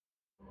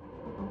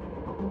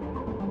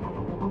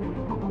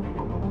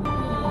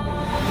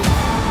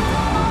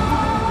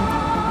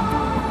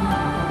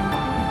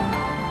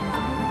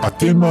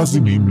אתם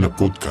מאזינים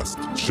לפודקאסט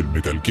של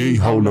מדלגי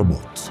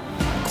העולמות.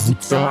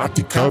 קבוצה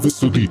עתיקה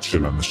וסודית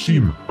של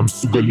אנשים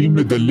המסוגלים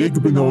לדלג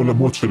בין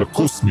העולמות של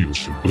הקוסמיות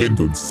של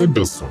ברנדון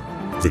סנדרסון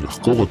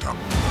ולחקור אותם.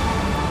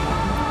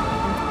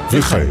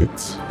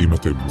 וכעת, אם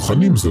אתם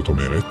מוכנים זאת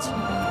אומרת,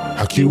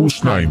 הכירו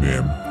שניים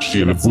מהם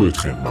שילוו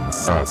אתכם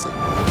במסע הזה.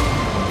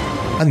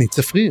 אני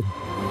צפריר.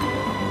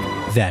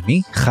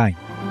 ואני חיים.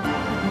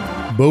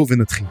 בואו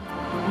ונתחיל.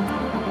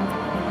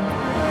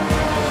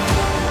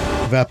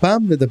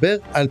 והפעם נדבר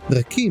על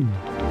פרקים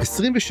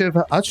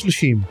 27 עד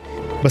 30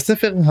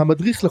 בספר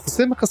המדריך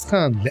לחוסם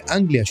החסכן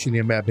לאנגליה של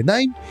ימי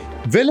הביניים,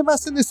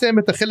 ולמעשה נסיים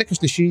את החלק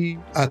השלישי,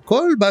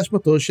 הכל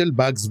באשמתו של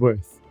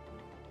בגסוורת'.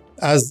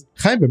 אז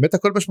חיים, באמת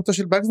הכל באשמתו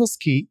של בגסוורת',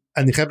 כי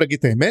אני חייב להגיד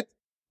את האמת,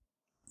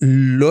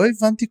 לא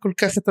הבנתי כל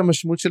כך את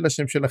המשמעות של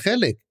השם של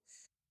החלק.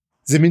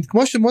 זה מין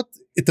כמו שמות,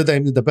 אתה יודע,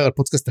 אם נדבר על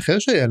פודקאסט אחר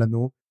שהיה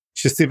לנו,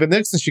 שסטיבן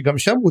אריקסון שגם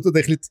שם הוא תודה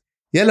החליט,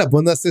 יאללה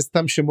בוא נעשה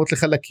סתם שמות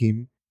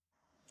לחלקים.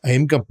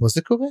 האם גם פה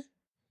זה קורה?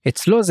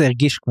 אצלו זה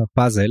הרגיש כמו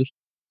פאזל,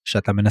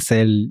 שאתה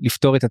מנסה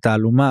לפתור את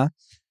התעלומה,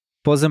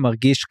 פה זה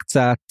מרגיש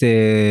קצת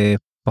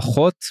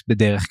פחות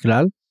בדרך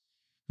כלל,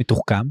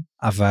 מתוחכם,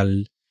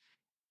 אבל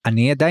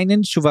אני עדיין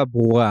אין תשובה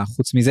ברורה,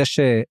 חוץ מזה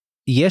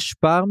שיש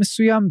פער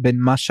מסוים בין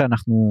מה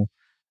שאנחנו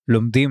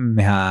לומדים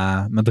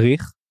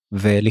מהמדריך,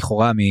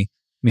 ולכאורה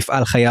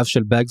ממפעל חייו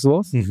של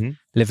בגסוורת'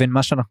 לבין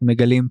מה שאנחנו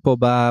מגלים פה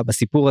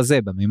בסיפור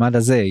הזה, במימד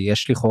הזה,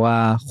 יש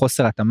לכאורה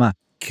חוסר התאמה.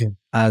 כן.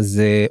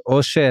 אז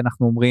או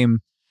שאנחנו אומרים,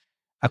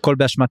 הכל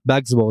באשמת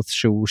בגסוורת'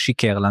 שהוא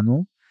שיקר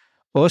לנו,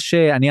 או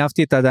שאני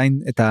אהבתי עדיין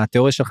את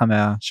התיאוריה שלך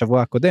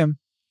מהשבוע הקודם,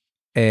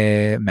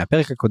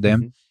 מהפרק הקודם,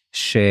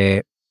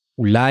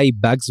 שאולי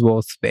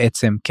בגסוורת'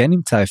 בעצם כן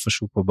נמצא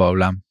איפשהו פה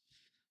בעולם,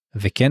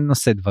 וכן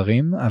נושא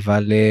דברים,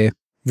 אבל...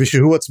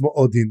 ושהוא עצמו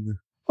אודין.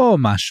 או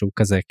משהו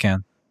כזה, כן.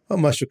 או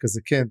משהו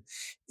כזה, כן.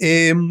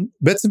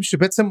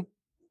 שבעצם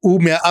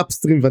הוא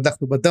מהאפסטרים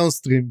ואנחנו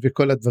בדאונסטרים,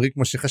 וכל הדברים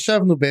כמו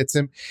שחשבנו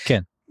בעצם.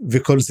 כן.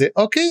 וכל זה,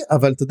 אוקיי,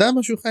 אבל אתה יודע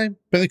משהו חיים?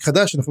 פרק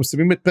חדש, אנחנו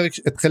מסיימים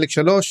את חלק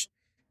 3,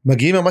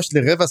 מגיעים ממש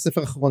לרבע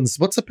הספר האחרון, אז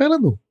בוא תספר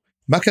לנו,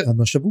 מה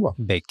קראנו השבוע?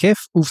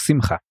 בכיף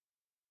ובשמחה.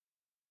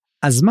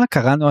 אז מה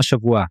קראנו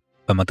השבוע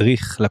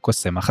במדריך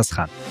לקוסם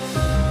החסכן?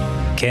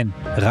 כן,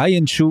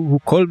 ריין שו הוא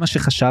כל מה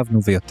שחשבנו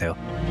ויותר.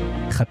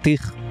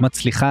 חתיך,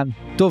 מצליחן,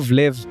 טוב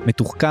לב,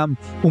 מתוחכם,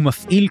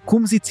 ומפעיל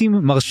קומזיצים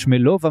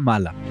מרשמלו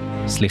ומעלה.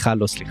 סליחה,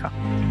 לא סליחה.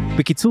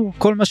 בקיצור,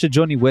 כל מה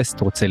שג'וני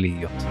ווסט רוצה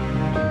להיות.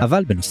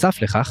 אבל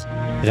בנוסף לכך,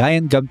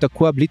 ריין גם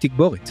תקוע בלי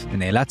תגבורת,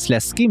 ונאלץ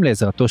להסכים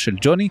לעזרתו של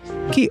ג'וני,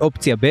 כי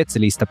אופציה ב' זה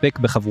להסתפק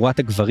בחבורת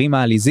הגברים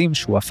העליזים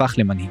שהוא הפך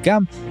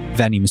למנהיגם,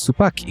 ואני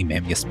מסופק אם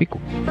הם יספיקו.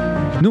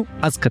 נו,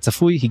 אז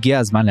כצפוי הגיע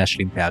הזמן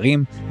להשלים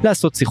פערים,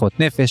 לעשות שיחות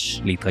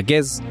נפש,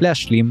 להתרגז,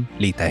 להשלים,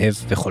 להתאהב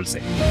וכל זה.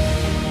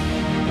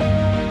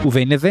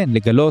 ובין לבין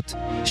לגלות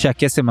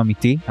שהקסם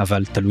אמיתי,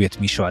 אבל תלוי את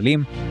מי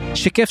שואלים,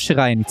 שכיף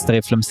שריין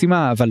יצטרף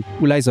למשימה, אבל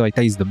אולי זו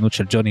הייתה הזדמנות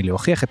של ג'וני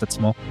להוכיח את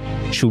עצמו,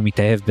 שהוא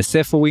מתאהב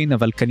בספורין,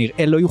 אבל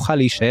כנראה לא יוכל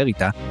להישאר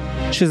איתה,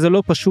 שזה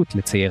לא פשוט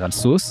לצייר על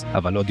סוס,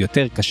 אבל עוד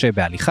יותר קשה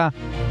בהליכה,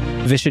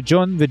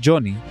 ושג'ון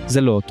וג'וני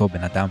זה לא אותו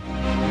בן אדם.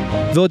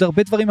 ועוד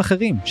הרבה דברים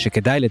אחרים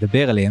שכדאי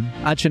לדבר עליהם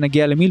עד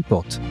שנגיע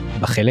למילפורט,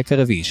 בחלק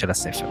הרביעי של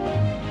הספר.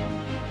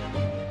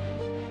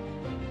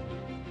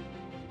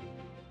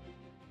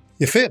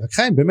 יפה, רק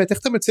חיים, באמת, איך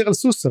אתה מצייר על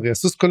סוס? הרי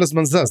הסוס כל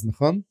הזמן זז,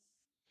 נכון?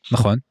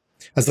 נכון.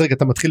 אז רגע,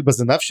 אתה מתחיל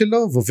בזנב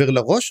שלו, ועובר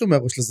לראש או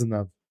מהראש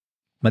לזנב?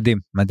 מדהים,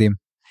 מדהים.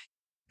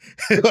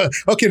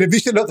 אוקיי, למי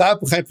שלא ראה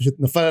פה, חיים פשוט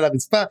נפל על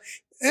הרצפה,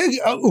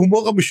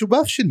 הומור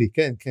המשובח שלי,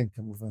 כן, כן,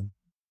 כמובן.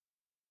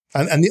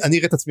 אני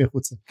אראה את עצמי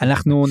החוצה.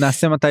 אנחנו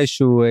נעשה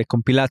מתישהו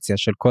קומפילציה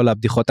של כל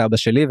הבדיחות אבא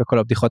שלי, וכל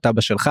הבדיחות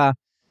אבא שלך,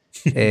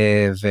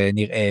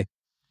 ונראה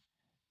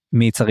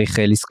מי צריך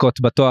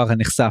לזכות בתואר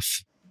הנחשף.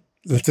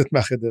 לצאת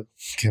מהחדר,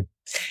 כן.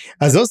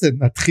 אז זה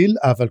נתחיל,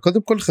 אבל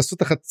קודם כל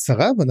חסות אחת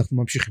קצרה, ואנחנו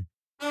ממשיכים.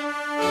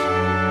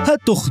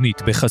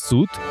 התוכנית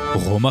בחסות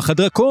רומח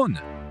הדרקון.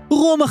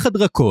 רומח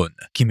הדרקון,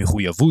 כי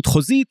מחויבות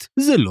חוזית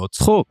זה לא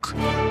צחוק.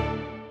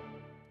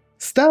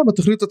 סתם,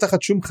 התוכנית לא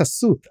תחת שום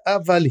חסות,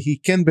 אבל היא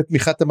כן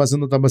בתמיכת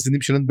המאזינות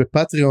והמאזינים שלנו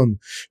בפטריון,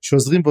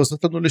 שעוזרים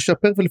ועוזרות לנו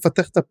לשפר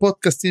ולפתח את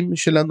הפודקאסטים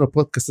שלנו,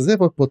 הפודקאסט הזה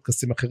ועוד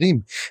פודקאסטים אחרים.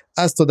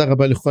 אז תודה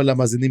רבה לכל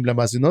המאזינים,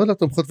 למאזינות,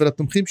 לתומכות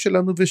ולתומכים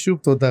שלנו, ושוב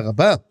תודה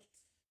רבה.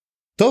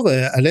 טוב,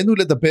 עלינו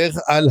לדבר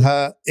על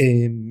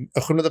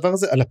הדבר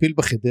הזה, על הפיל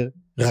בחדר,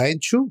 ריין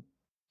שו.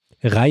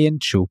 ריין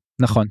שו,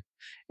 נכון.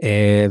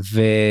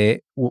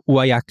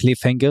 והוא היה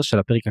קליפהנגר של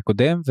הפרק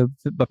הקודם,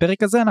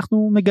 ובפרק הזה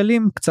אנחנו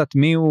מגלים קצת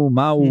מי הוא,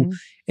 מה הוא,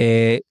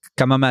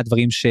 כמה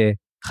מהדברים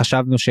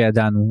שחשבנו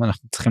שידענו,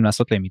 אנחנו צריכים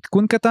לעשות להם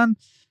עדכון קטן,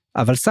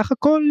 אבל סך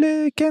הכל,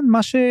 כן,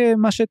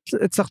 מה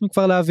שהצלחנו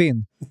כבר להבין.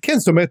 כן,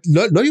 זאת אומרת,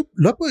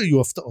 לא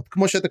יהיו הפתעות,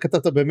 כמו שאתה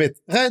כתבת באמת,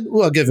 ריין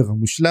הוא הגבר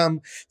המושלם,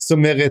 זאת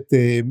אומרת,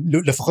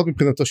 לפחות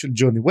מבחינתו של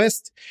ג'וני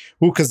ווסט,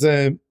 הוא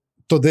כזה,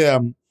 אתה יודע,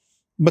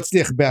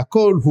 מצליח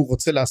בהכל, הוא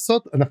רוצה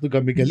לעשות, אנחנו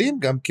גם מגלים,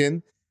 גם כן,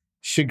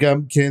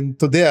 שגם כן,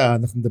 אתה יודע,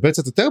 אנחנו נדבר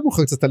קצת יותר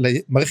מאוחר קצת על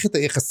מערכת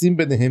היחסים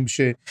ביניהם,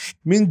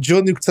 שמין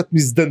ג'וני הוא קצת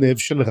מזדנב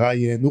של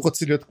ריין, הוא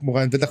רוצה להיות כמו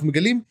ריין, ואנחנו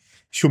מגלים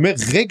שהוא אומר,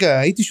 רגע,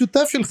 הייתי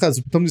שותף שלך, אז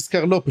הוא פתאום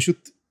נזכר, לא,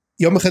 פשוט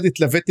יום אחד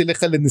התלוויתי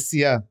לך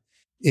לנסיעה,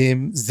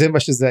 זה מה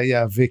שזה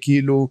היה,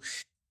 וכאילו,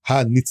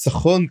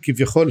 הניצחון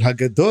כביכול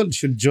הגדול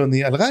של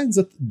ג'וני על ריין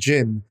זאת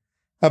ג'ן,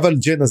 אבל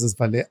ג'ן אז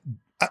עזבה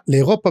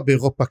לאירופה,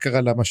 באירופה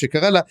קרה לה מה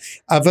שקרה לה,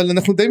 אבל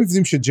אנחנו די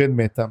מבינים שג'ן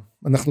מתה,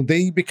 אנחנו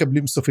די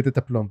מקבלים סופית את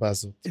הפלומבה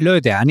הזאת. לא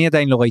יודע, אני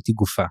עדיין לא ראיתי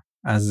גופה,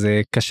 אז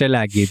קשה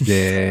להגיד,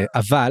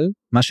 אבל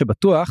מה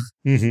שבטוח,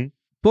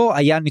 פה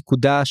היה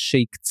נקודה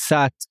שהיא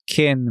קצת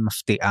כן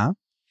מפתיעה,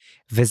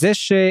 וזה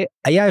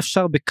שהיה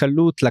אפשר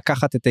בקלות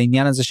לקחת את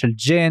העניין הזה של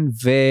ג'ן,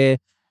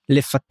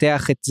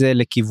 ולפתח את זה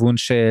לכיוון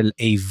של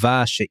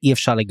איבה שאי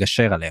אפשר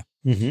לגשר עליה.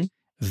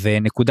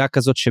 ונקודה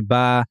כזאת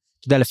שבה,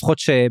 אתה יודע, לפחות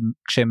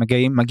כשהם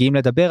מגיעים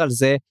לדבר על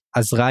זה,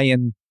 אז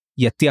ריין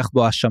יתיח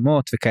בו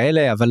האשמות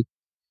וכאלה, אבל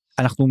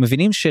אנחנו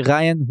מבינים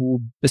שריין הוא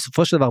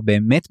בסופו של דבר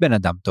באמת בן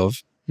אדם טוב,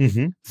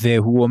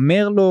 והוא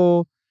אומר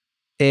לו,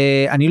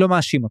 אני לא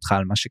מאשים אותך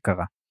על מה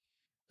שקרה.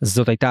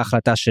 זאת הייתה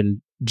החלטה של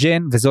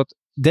ג'ן, וזאת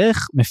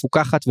דרך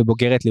מפוקחת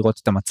ובוגרת לראות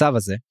את המצב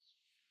הזה,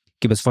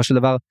 כי בסופו של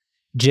דבר,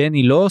 ג'ן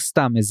היא לא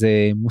סתם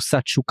איזה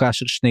מוסת שוקה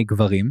של שני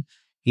גברים,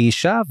 היא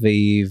אישה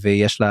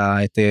ויש לה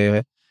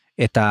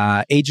את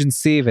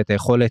האג'נסי ואת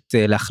היכולת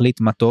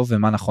להחליט מה טוב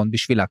ומה נכון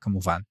בשבילה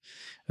כמובן,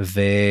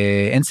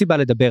 ואין סיבה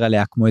לדבר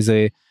עליה כמו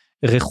איזה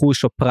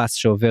רכוש או פרס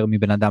שעובר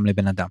מבן אדם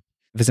לבן אדם,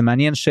 וזה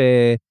מעניין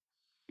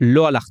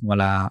שלא הלכנו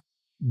על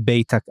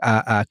הבית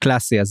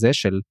הקלאסי הזה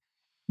של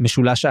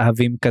משולש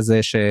אהבים כזה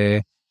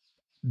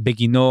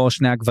שבגינו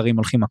שני הגברים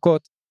הולכים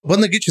מכות. בוא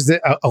נגיד שזה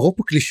הרוב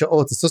פה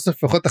קלישאות, זה סוף סוף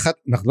לפחות אחת,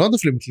 אנחנו לא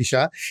נופלים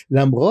קלישה,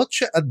 למרות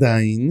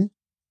שעדיין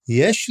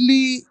יש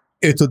לי,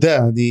 אתה יודע,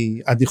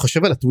 אני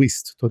חושב על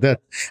הטוויסט, אתה יודע,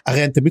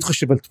 הרי אני תמיד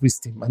חושב על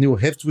טוויסטים, אני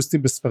אוהב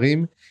טוויסטים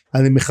בספרים,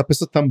 אני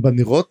מחפש אותם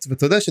בנרות,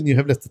 ואתה יודע שאני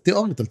אוהב לתת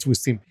תיאוריות על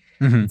טוויסטים,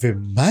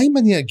 ומה אם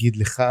אני אגיד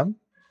לך,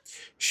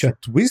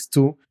 שהטוויסט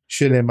הוא,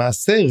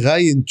 שלמעשה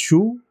ריין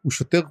צ'ו, הוא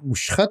שוטר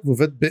מושחת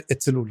ועובד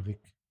אצל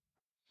אולריק.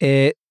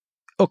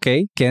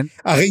 אוקיי, כן.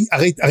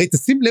 הרי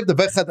תשים לב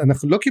דבר אחד,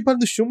 אנחנו לא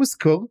קיבלנו שום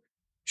מזכור,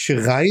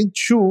 שריין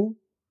צ'ו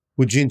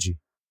הוא ג'ינג'י.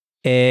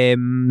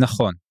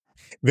 נכון.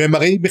 והם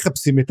הרי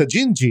מחפשים את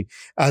הג'ינג'י,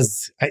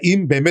 אז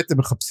האם באמת הם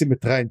מחפשים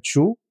את ריין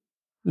צ'ו?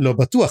 לא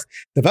בטוח.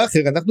 דבר אחר,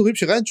 אנחנו רואים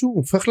שריין צ'ו הוא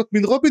הופך להיות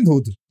מין רובין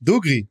הוד,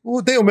 דוגרי,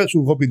 הוא די אומר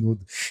שהוא רובין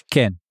הוד.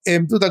 כן.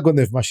 הם דודה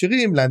גונב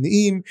מעשירים,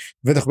 לעניים,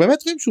 ואנחנו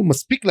באמת רואים שהוא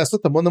מספיק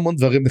לעשות המון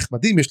דברים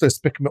נחמדים, יש לו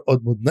הספק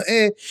מאוד מאוד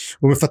נאה,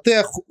 הוא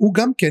מפתח, הוא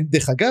גם כן,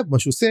 דרך אגב, מה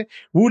שהוא עושה,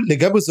 הוא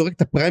לגמרי זורק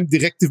את הפריים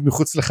דירקטיב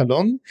מחוץ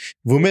לחלון,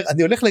 והוא אומר,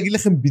 אני הולך להגיד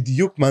לכם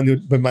בדיוק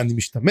במה אני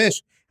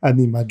משתמש,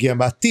 אני מגיע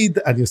מהעתיד,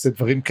 אני עושה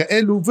דברים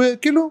כאלו,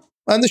 וכאילו,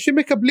 האנשים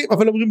מקבלים,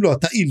 אבל אומרים לו,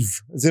 אתה אילב,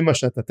 זה מה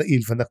שאתה, אתה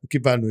אילב, אנחנו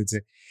קיבלנו את זה,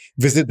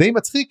 וזה די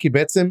מצחיק, כי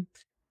בעצם,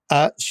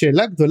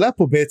 השאלה הגדולה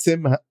פה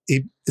בעצם,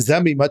 זה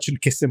המימד של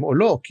קסם או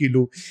לא,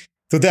 כאילו,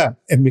 אתה יודע,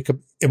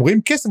 הם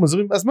רואים קסם,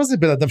 אז מה זה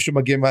בן אדם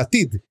שמגיע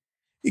מהעתיד?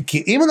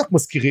 כי אם אנחנו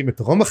מזכירים את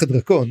רומח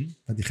הדרקון,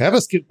 אני חייב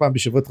להזכיר פעם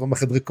בשבוע את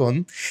רומח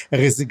הדרקון,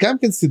 הרי זה גם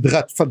כן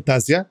סדרת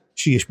פנטזיה,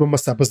 שיש בה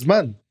מסע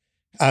בזמן,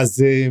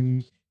 אז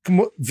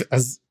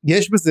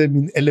יש בזה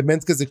מין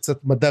אלמנט כזה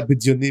קצת מדע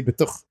בדיוני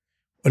בתוך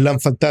עולם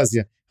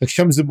פנטזיה, רק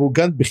שם זה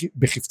מעוגן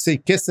בחפצי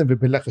קסם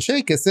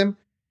ובלחשי קסם,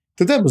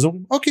 אתה יודע, אז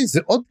אומרים, אוקיי, זה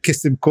עוד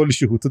קסם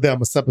כלשהו, אתה יודע,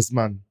 מסע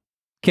בזמן.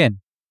 כן,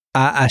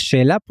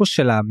 השאלה פה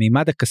של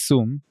המימד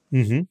הקסום,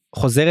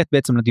 חוזרת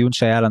בעצם לדיון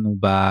שהיה לנו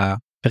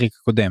בפרק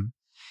הקודם,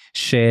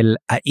 של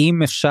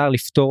האם אפשר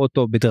לפתור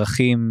אותו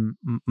בדרכים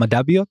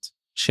מדביות,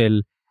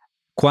 של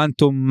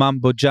קוונטום,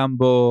 ממבו,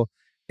 ג'מבו,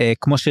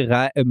 כמו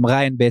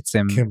שריין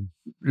בעצם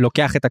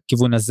לוקח את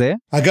הכיוון הזה.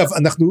 אגב,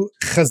 אנחנו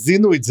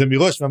חזינו את זה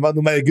מראש,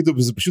 ואמרנו מה יגידו,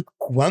 וזה פשוט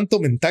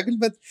קוונטום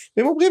אנטגלמנט,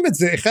 והם אומרים את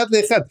זה אחד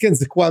לאחד, כן,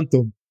 זה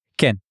קוונטום.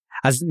 כן,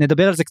 אז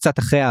נדבר על זה קצת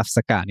אחרי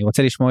ההפסקה, אני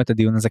רוצה לשמוע את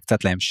הדיון הזה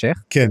קצת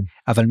להמשך, כן.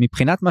 אבל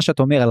מבחינת מה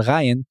שאתה אומר על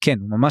ריין, כן,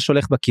 הוא ממש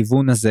הולך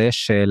בכיוון הזה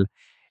של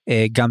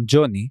גם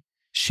ג'וני,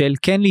 של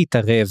כן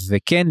להתערב,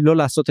 וכן לא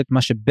לעשות את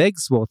מה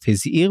שבגסוורת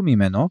הזהיר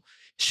ממנו,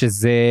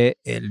 שזה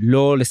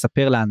לא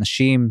לספר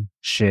לאנשים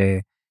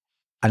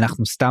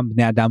שאנחנו סתם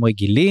בני אדם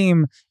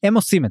רגילים, הם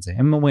עושים את זה,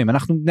 הם אומרים,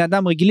 אנחנו בני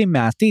אדם רגילים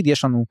מהעתיד,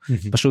 יש לנו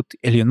פשוט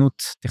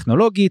עליונות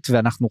טכנולוגית,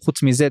 ואנחנו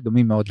חוץ מזה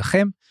דומים מאוד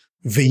לכם.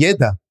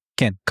 וידע.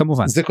 כן,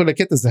 כמובן. זה כל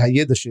הקטע, זה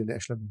הידע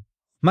שיש לנו.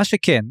 מה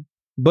שכן,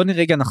 בוא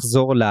נרגע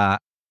נחזור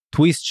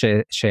לטוויסט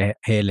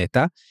שהעלית,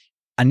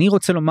 אני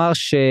רוצה לומר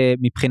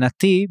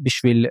שמבחינתי,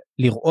 בשביל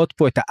לראות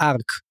פה את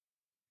הארק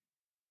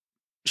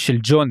של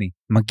ג'וני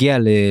מגיע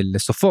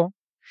לסופו,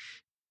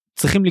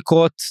 צריכים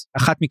לקרות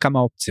אחת מכמה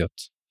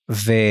אופציות,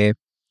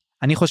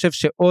 ואני חושב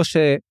שאו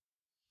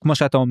שכמו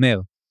שאתה אומר,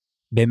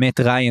 באמת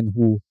ריין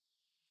הוא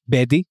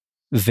בדי,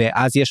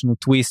 ואז יש לנו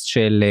טוויסט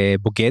של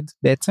בוגד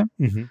בעצם,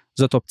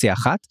 זאת אופציה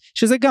אחת,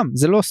 שזה גם,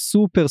 זה לא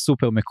סופר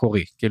סופר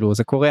מקורי, כאילו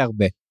זה קורה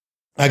הרבה.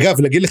 אגב,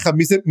 להגיד לך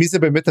מי זה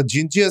באמת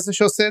הג'ינג'י הזה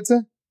שעושה את זה?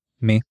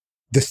 מי?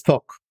 The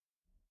Stock.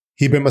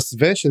 היא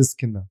במסווה של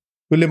זקנה,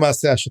 הוא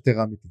למעשה השוטר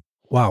האמיתי.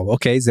 וואו,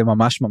 אוקיי, זה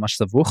ממש ממש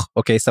סבוך,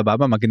 אוקיי,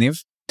 סבבה, מגניב,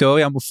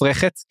 תיאוריה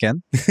מופרכת, כן?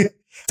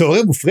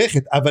 תיאוריה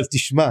מופרכת, אבל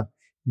תשמע,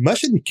 מה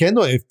שאני כן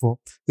אוהב פה,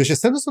 זה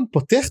שסנדרסון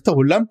פותח את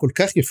העולם כל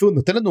כך יפה, הוא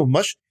נותן לנו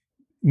ממש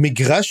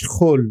מגרש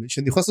חול,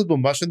 שאני יכול לעשות בו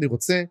מה שאני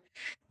רוצה,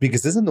 בגלל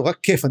זה נורא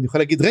כיף, אני יכול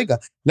להגיד, רגע,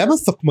 למה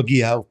סוק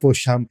מגיעה או פה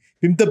שם,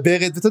 והיא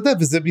מדברת, ואתה יודע,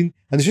 וזה מין,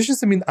 אני חושב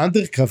שזה מין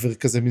אנדרקאבר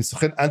כזה, מין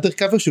סוכן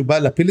אנדרקאבר, שהוא בא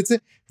להפיל את זה,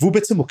 והוא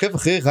בעצם עוקב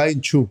אחרי ריין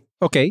צ'ו.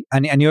 אוקיי,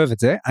 אני אוהב את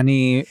זה,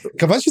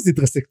 כמובן שזה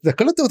יתרסק,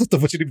 כל התיאוריות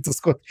הטובות שלי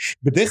מתרסקות,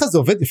 בדרך כלל זה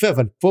עובד יפה,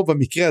 אבל פה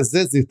במקרה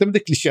הזה, זה יותר מדי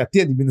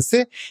קלישאתי, אני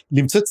מנסה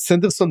למצוא את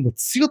סנדרסון,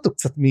 נוציא אותו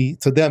קצת,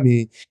 אתה יודע,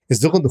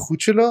 מאזור הנוחות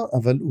שלו,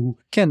 אבל הוא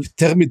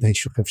יותר מדי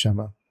שוכב שם.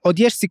 עוד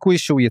יש סיכוי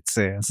שהוא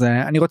יצא, אז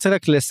אני רוצה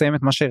רק לסיים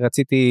את מה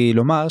שרציתי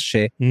לומר,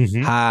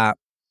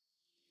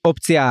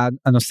 שהאופציה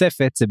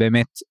הנוספת זה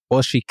באמת,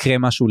 או שיקרה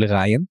משהו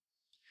לריין,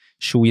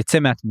 שהוא יצא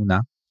מהתמונה,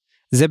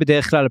 זה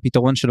בדרך כלל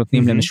הפתרון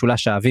שנותנים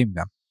למשולש האבים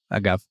גם,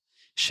 אגב,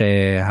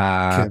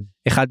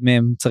 שאחד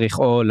מהם צריך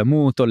או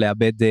למות, או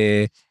לאבד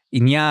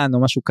עניין,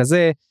 או משהו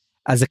כזה,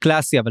 אז זה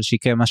קלאסי, אבל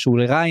שיקרה משהו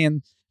לריין,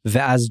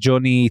 ואז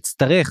ג'וני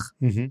יצטרך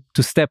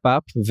to step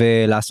up,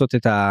 ולעשות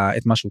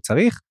את מה שהוא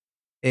צריך,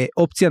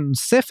 אופציה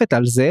נוספת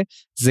על זה,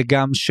 זה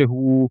גם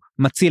שהוא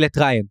מציל את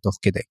ריין תוך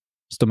כדי.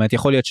 זאת אומרת,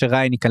 יכול להיות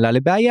שריין יקלה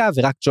לבעיה,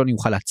 ורק ג'וני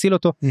יוכל להציל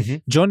אותו.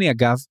 ג'וני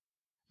אגב,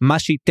 מה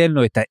שייתן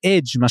לו את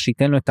האדג', מה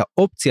שייתן לו את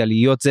האופציה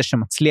להיות זה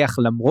שמצליח,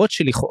 למרות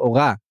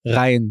שלכאורה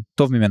ריין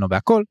טוב ממנו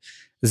בהכל,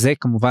 זה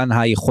כמובן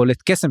היכולת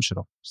קסם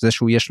שלו. זה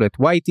שהוא יש לו את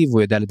וייטי,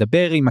 והוא יודע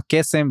לדבר עם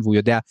הקסם, והוא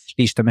יודע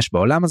להשתמש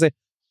בעולם הזה.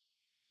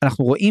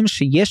 אנחנו רואים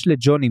שיש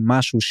לג'וני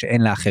משהו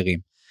שאין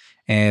לאחרים.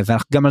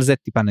 וגם על זה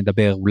טיפה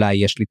נדבר, אולי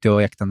יש לי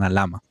תיאוריה קטנה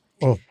למה.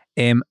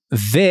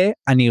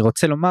 ואני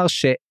רוצה לומר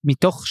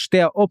שמתוך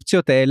שתי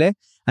האופציות האלה,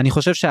 אני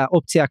חושב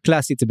שהאופציה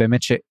הקלאסית זה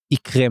באמת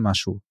שיקרה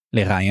משהו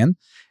לריין,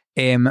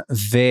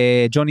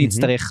 וג'וני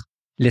יצטרך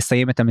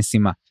לסיים את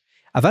המשימה.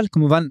 אבל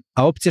כמובן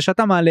האופציה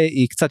שאתה מעלה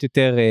היא קצת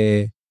יותר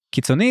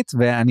קיצונית,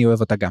 ואני אוהב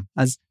אותה גם.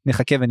 אז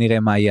נחכה ונראה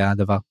מה יהיה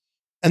הדבר.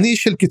 אני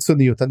של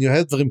קיצוניות, אני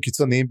אוהב דברים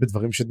קיצוניים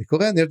בדברים שאני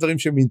קורא, אני אוהב דברים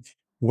שמין,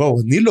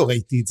 וואו, אני לא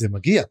ראיתי את זה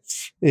מגיע.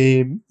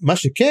 מה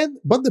שכן,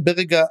 בוא נדבר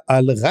רגע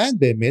על ריין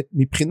באמת,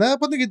 מבחינה,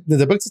 בוא נגיד,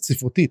 נדבר קצת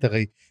ספרותית,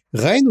 הרי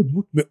ריין הוא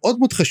דמות מאוד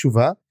מאוד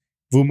חשובה,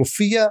 והוא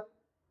מופיע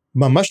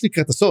ממש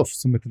לקראת הסוף,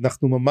 זאת אומרת,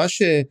 אנחנו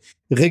ממש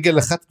רגל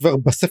אחת כבר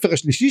בספר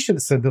השלישי של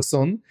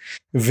סנדרסון,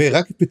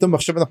 ורק פתאום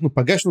עכשיו אנחנו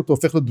פגשנו אותו,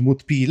 הופך לו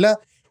דמות פעילה,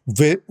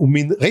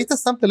 ראית,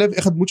 שמת לב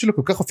איך הדמות שלו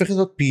כל כך הופכת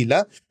להיות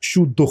פעילה,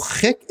 שהוא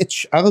דוחק את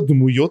שאר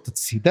הדמויות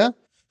הצידה,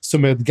 זאת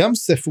אומרת, גם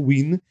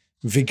ספווין,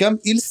 וגם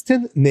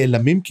אילסטן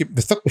נעלמים,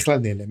 וסוק בכלל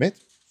נעלמת,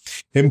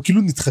 הם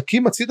כאילו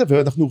נדחקים הצידה,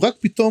 ואנחנו רק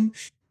פתאום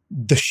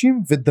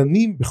דשים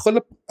ודנים בכל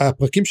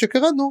הפרקים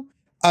שקראנו,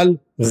 על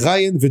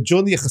ריין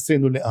וג'וני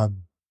יחסינו לאן.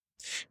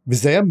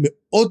 וזה היה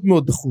מאוד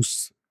מאוד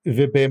דחוס,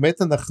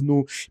 ובאמת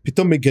אנחנו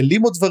פתאום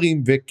מגלים עוד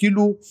דברים,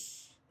 וכאילו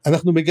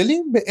אנחנו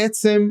מגלים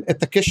בעצם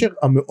את הקשר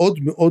המאוד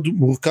מאוד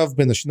מורכב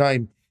בין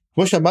השניים.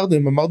 כמו שאמרנו,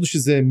 אם אמרנו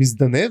שזה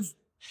מזדנב,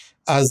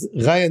 אז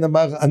ריין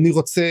אמר, אני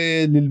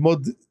רוצה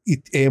ללמוד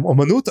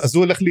אומנות, אז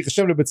הוא הולך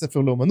להירשם לבית ספר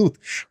לאומנות,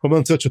 הוא אומר, אני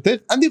רוצה להיות שוטר,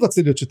 אני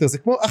רוצה להיות שוטר, זה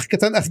כמו אח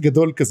קטן, אח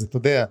גדול כזה, אתה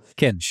יודע,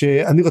 כן.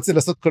 שאני רוצה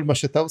לעשות כל מה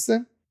שאתה עושה,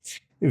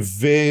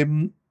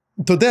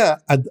 ואתה יודע,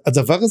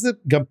 הדבר הזה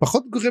גם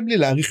פחות גורם לי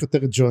להעריך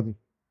יותר את ג'וני,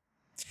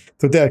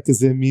 אתה יודע,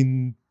 כזה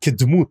מין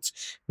כדמות,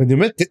 ואני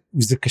אומר,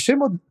 זה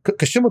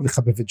קשה מאוד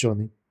לחבב את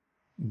ג'וני.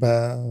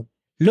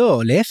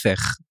 לא,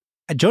 להפך,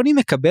 ג'וני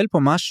מקבל פה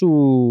משהו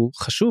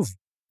חשוב,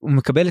 הוא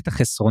מקבל את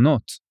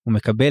החסרונות, הוא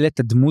מקבל את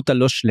הדמות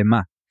הלא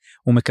שלמה,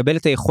 הוא מקבל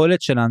את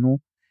היכולת שלנו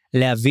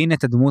להבין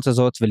את הדמות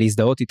הזאת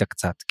ולהזדהות איתה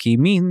קצת, כי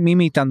מי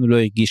מאיתנו לא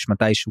הרגיש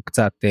מתישהו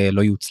קצת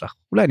לא יוצלח,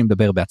 אולי אני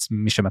מדבר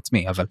משם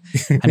עצמי, אבל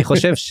אני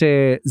חושב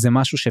שזה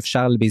משהו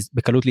שאפשר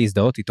בקלות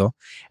להזדהות איתו.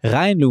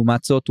 ריין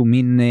לעומת זאת הוא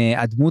מין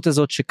הדמות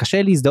הזאת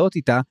שקשה להזדהות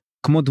איתה,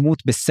 כמו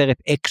דמות בסרט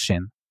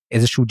אקשן,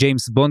 איזשהו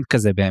ג'יימס בונד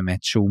כזה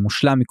באמת, שהוא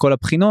מושלם מכל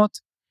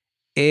הבחינות,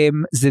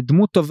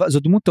 זו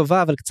דמות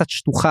טובה אבל קצת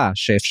שטוחה,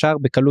 שאפשר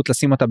בקלות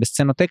לשים אותה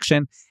בסצנות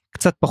אקשן,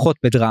 קצת פחות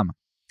בדרמה.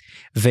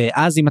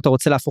 ואז אם אתה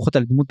רוצה להפוך אותה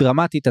לדמות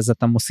דרמטית, אז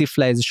אתה מוסיף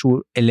לה איזשהו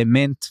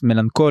אלמנט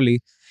מלנכולי,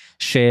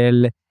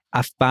 של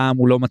אף פעם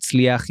הוא לא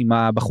מצליח עם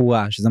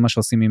הבחורה, שזה מה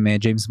שעושים עם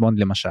ג'יימס בונד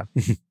למשל.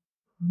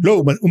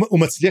 לא, הוא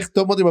מצליח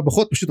טוב מאוד עם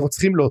הבחורות, פשוט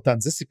רוצחים לו אותן,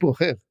 זה סיפור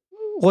אחר.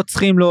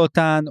 רוצחים לו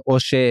אותן, או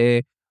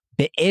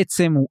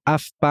שבעצם הוא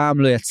אף פעם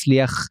לא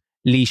יצליח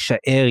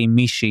להישאר עם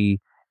מישהי,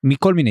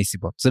 מכל מיני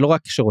סיבות, זה לא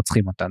רק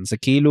שרוצחים אותן, זה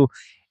כאילו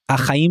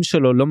החיים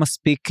שלו לא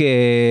מספיק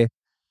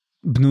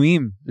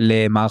בנויים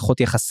למערכות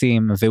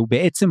יחסים, והוא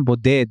בעצם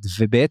בודד,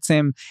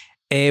 ובעצם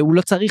הוא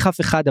לא צריך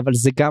אף אחד, אבל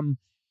זה גם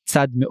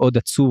צד מאוד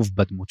עצוב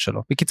בדמות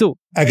שלו. בקיצור.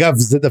 אגב,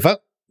 זה דבר,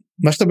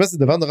 מה שאתה אומר זה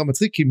דבר נורא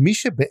מצחיק, כי מי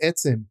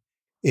שבעצם,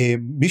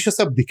 מי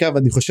שעשה בדיקה,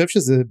 ואני חושב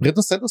שזה,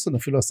 ברנדון סנדרסון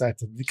אפילו עשה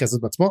את הבדיקה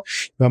הזאת בעצמו,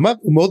 ואמר,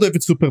 הוא מאוד אוהב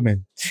את סופרמן,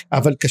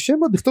 אבל קשה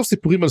מאוד לכתוב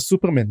סיפורים על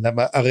סופרמן,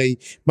 למה הרי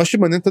מה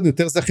שמעניין אותנו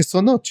יותר זה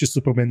החסרונות של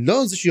סופרמן,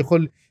 לא זה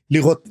שיכול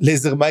לראות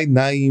לייזר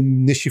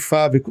מהעיניים,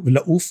 נשיפה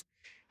ולעוף,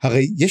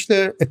 הרי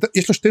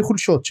יש לו שתי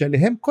חולשות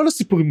שעליהם כל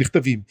הסיפורים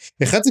נכתבים,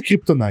 אחד זה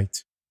קריפטונייט,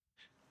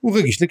 הוא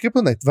רגיש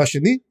לקריפטונייט,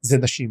 והשני זה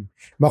נשים.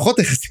 מערכות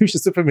היחסים של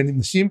סופרמן עם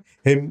נשים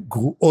הן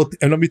גרועות,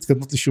 הן לא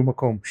מתקדמות לשום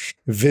מקום,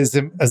 אז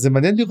זה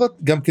מעניין לראות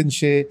גם כן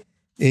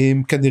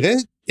שכנראה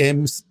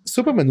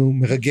סופרמן הוא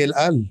מרגל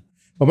על,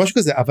 או משהו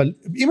כזה, אבל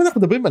אם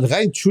אנחנו מדברים על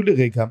ריין צ'ו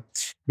לרגע,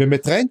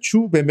 באמת ריין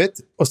צ'ו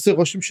באמת עושה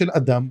רושם של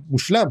אדם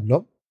מושלם,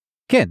 לא?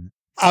 כן.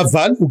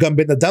 אבל הוא גם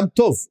בן אדם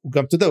טוב, הוא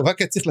גם, אתה יודע, הוא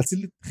רק היה צריך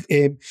להציל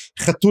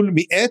חתול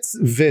מעץ,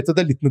 ואתה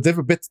יודע, להתנדב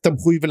בבית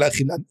תמחוי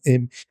ולהאכיל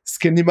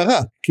סקנים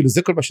מרק, כאילו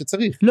זה כל מה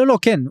שצריך. לא,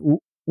 כן,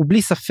 הוא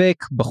בלי ספק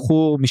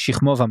בחור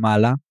משכמו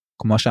ומעלה,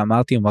 כמו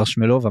שאמרתי, הוא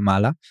מרשמלו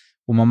ומעלה,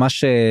 הוא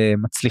ממש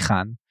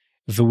מצליחן,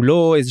 והוא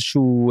לא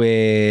איזשהו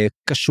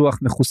קשוח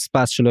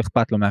מחוספס שלא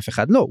אכפת לו מאף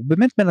אחד, לא, הוא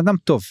באמת בן אדם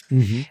טוב.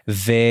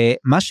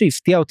 ומה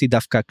שהפתיע אותי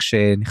דווקא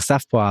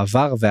כשנחשף פה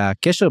העבר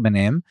והקשר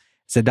ביניהם,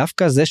 זה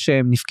דווקא זה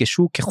שהם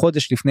נפגשו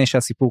כחודש לפני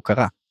שהסיפור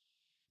קרה.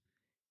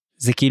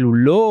 זה כאילו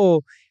לא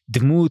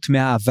דמות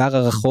מהעבר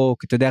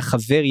הרחוק, אתה יודע,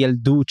 חבר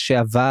ילדות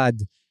שעבד,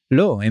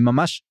 לא, הם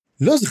ממש...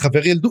 לא, זה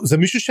חבר ילדות, זה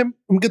מישהו שהם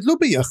גדלו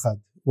ביחד,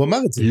 הוא אמר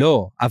את זה.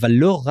 לא, אבל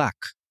לא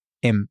רק,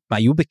 הם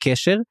היו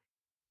בקשר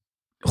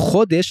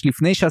חודש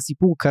לפני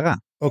שהסיפור קרה.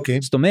 אוקיי.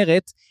 זאת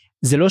אומרת,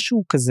 זה לא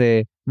שהוא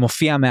כזה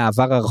מופיע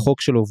מהעבר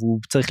הרחוק שלו, והוא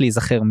צריך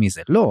להיזכר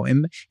מזה, לא,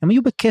 הם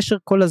היו בקשר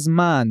כל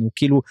הזמן, הוא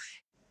כאילו...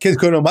 כן,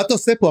 כאילו, מה אתה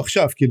עושה פה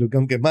עכשיו, כאילו,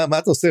 גם מה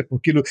אתה עושה פה,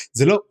 כאילו,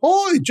 זה לא,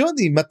 אוי,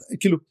 ג'וני,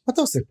 כאילו, מה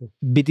אתה עושה פה?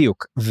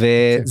 בדיוק,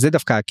 וזה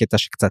דווקא הקטע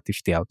שקצת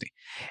הפתיע אותי,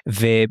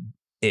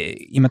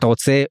 ואם אתה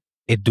רוצה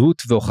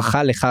עדות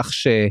והוכחה לכך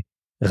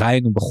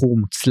שראיין הוא בחור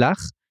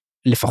מוצלח,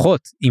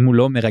 לפחות אם הוא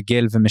לא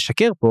מרגל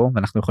ומשקר פה,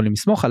 ואנחנו יכולים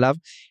לסמוך עליו,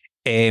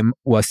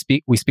 הוא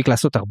הספיק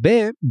לעשות הרבה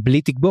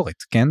בלי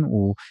תגבורת, כן?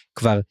 הוא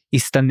כבר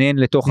הסתנן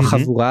לתוך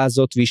החבורה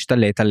הזאת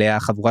והשתלט עליה,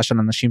 חבורה של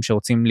אנשים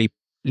שרוצים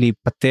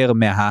להיפטר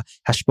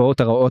מההשפעות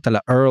הרעות על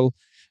הארל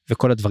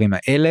וכל הדברים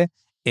האלה,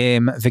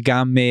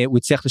 וגם הוא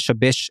הצליח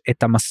לשבש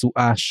את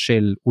המסועה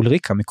של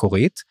אולריק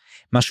המקורית,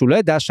 מה שהוא לא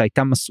ידע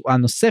שהייתה מסועה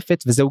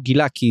נוספת, וזה הוא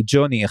גילה כי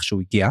ג'וני איכשהו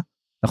הגיע,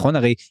 נכון?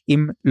 הרי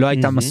אם לא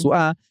הייתה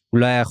מסועה, הוא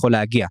לא היה יכול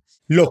להגיע.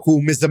 לא,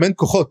 הוא מזמן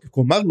כוחות,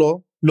 הוא אמר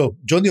לו, לא,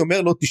 ג'וני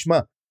אומר לו, תשמע,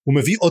 הוא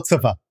מביא עוד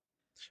צבא,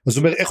 אז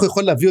הוא אומר, איך הוא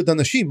יכול להביא עוד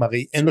אנשים,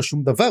 הרי אין לו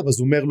שום דבר, אז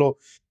הוא אומר לו,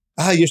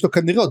 יש לו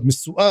כנראה עוד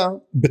מסועה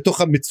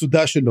בתוך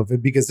המצודה שלו,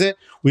 ובגלל זה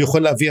הוא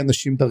יכול להביא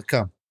אנשים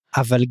דרכם.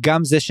 אבל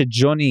גם זה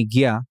שג'וני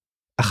הגיע,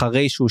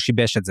 אחרי שהוא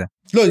שיבש את זה.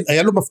 לא,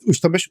 היה לו, הוא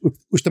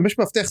השתמש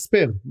במפתח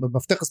ספר,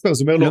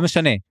 אז הוא אומר לו... לא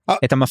משנה,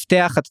 את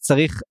המפתח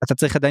אתה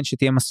צריך עדיין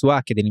שתהיה מסועה,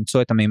 כדי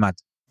למצוא את המימד.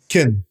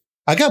 כן,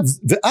 אגב,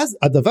 ואז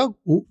הדבר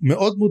הוא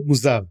מאוד מאוד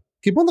מוזר,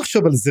 כי בוא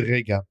נחשוב על זה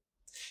רגע,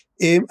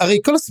 הרי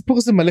כל הסיפור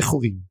הזה מלא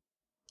חורים,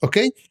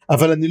 אוקיי?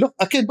 אבל אני לא,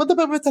 כן, בוא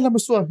נדבר באמת על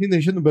המסועה, הנה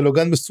יש לנו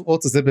בלוגן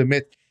מסועות, אז זה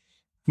באמת,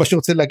 מה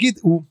שרוצה להגיד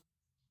הוא,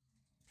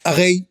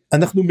 הרי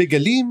אנחנו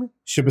מגלים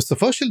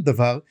שבסופו של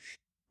דבר,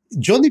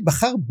 ג'וני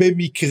בחר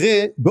במקרה,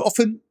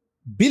 באופן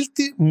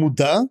בלתי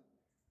מודע,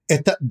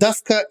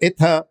 דווקא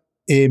את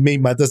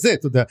המימד הזה,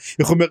 אתה יודע,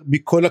 איך אומר,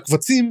 מכל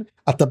הקבצים,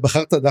 אתה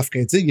בחרת דווקא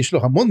את זה, יש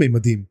לו המון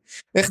מימדים,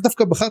 איך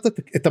דווקא בחרת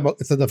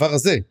את הדבר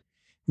הזה,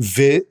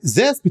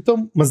 וזה אז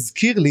פתאום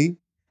מזכיר לי,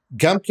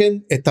 גם כן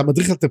את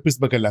המדריך לטרפיסט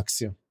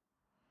בגלקסיה,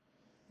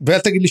 ואל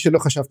תגיד לי שלא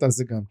חשבת על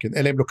זה גם כן,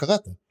 אלא אם לא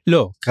קראת.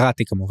 לא,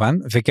 קראתי כמובן,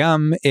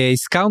 וגם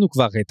הזכרנו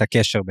כבר את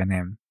הקשר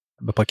ביניהם,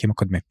 בפרקים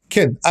הקודמים.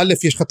 כן, א',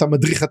 יש לך את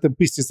המדריך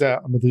הטרפיסט, זה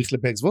המדריך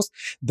לבקסבוס,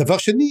 דבר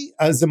שני,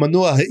 זה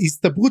מנוע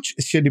ההסתברות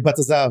של ליבת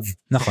הזהב.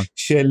 נכון.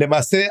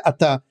 שלמעשה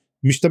אתה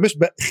משתמש,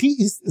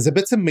 זה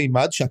בעצם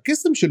מימד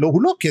שהקסם שלו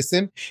הוא לא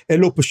קסם,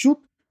 אלא הוא פשוט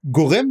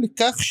גורם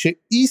לכך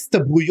שאי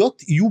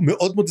הסתברויות יהיו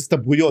מאוד מאוד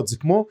הסתברויות, זה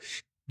כמו,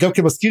 גם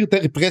כמזכיר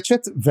טרי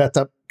פרצ'ט,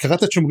 ואתה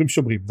קראת את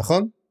שומרים,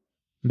 נכון?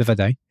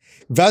 בוודאי.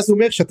 ואז הוא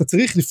אומר שאתה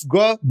צריך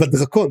לפגוע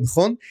בדרקון,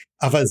 נכון?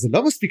 אבל זה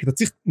לא מספיק, אתה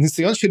צריך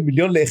ניסיון של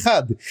 1,000,000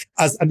 לאחד,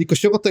 אז אני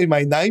קושר אותו עם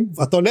העיניים,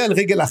 ואתה עולה על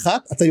רגל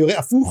אחת, אתה יורה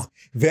הפוך,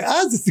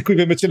 ואז זה סיכוי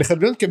באמת של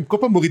 1,000,000, כי הם כל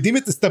פעם מורידים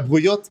את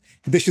הסתברויות,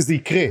 כדי שזה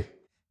יקרה.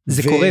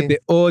 זה קורה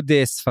בעוד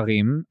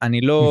ספרים,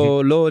 אני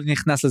לא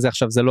נכנס לזה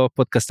עכשיו, זה לא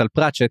פודקאסט על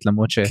פרצ'ט,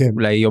 למרות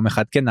שאולי יום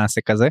אחד כן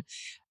נעשה כזה,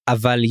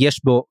 אבל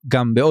יש בו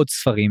גם בעוד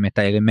ספרים את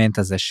האלמנט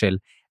הזה של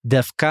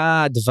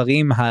דווקא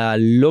הדברים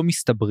הלא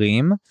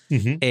מסתברים,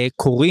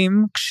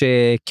 קורים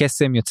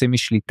כשקסם יוצא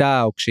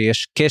משליטה, או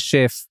כשיש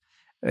קשף,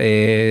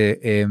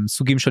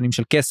 סוגים שונים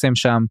של קסם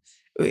שם,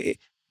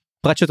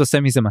 פרצ'ט עושה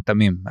מזה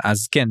מטעמים,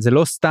 אז כן, זה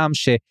לא סתם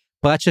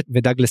שפרצ'ט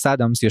ודאגלס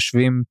אדמס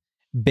יושבים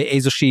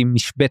באיזושהי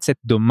משבצת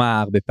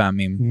דומה הרבה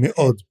פעמים.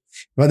 מאוד,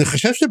 ואני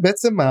חושב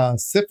שבעצם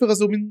הספר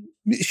הזה הוא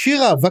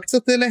שיר אהבה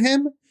קצת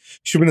אליהם,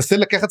 שהוא מנסה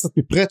לקחת קצת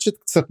מפרצ'ט,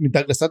 קצת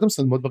מדאגלס אדמס,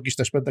 אני מאוד מרגיש את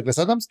השפעת דאגלס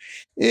אדמס,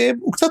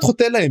 הוא קצת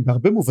חוטא להם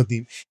בהרבה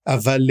מובנים,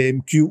 אבל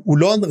כי הוא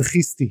לא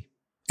אנרכיסטי,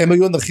 הם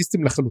היו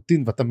אנרכיסטים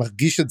לחלוטין, ואתה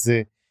מרגיש את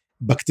זה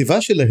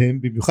בכתיבה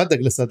שלהם, במיוחד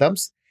דאגלס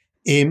אדמס,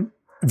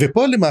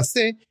 ופה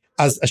למעשה,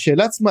 אז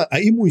השאלה עצמה,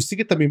 האם הוא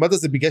השיג את המימד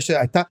הזה, בגלל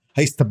שהייתה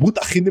ההסתברות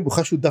הכי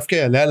נמוכה, שהוא דווקא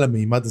יעלה על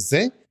המימד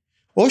הזה,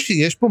 או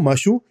שיש פה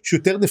משהו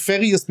שיותר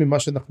נפריוס ממה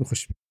שאנחנו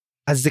חושבים.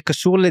 אז זה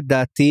קשור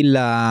לדעתי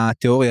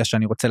לתיאוריה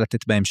שאני רוצה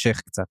לתת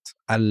בהמשך קצת,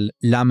 על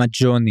למה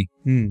ג'וני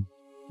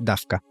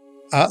דווקא.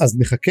 אז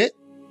נחכה.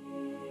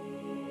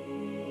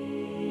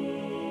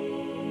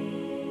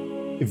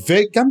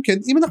 וגם כן,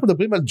 אם אנחנו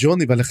מדברים על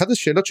ג'וני, ועל אחת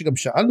השאלות שגם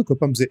שאלנו כל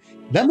פעם זה,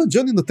 למה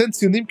ג'וני נותן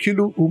ציונים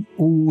כאילו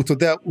הוא אתה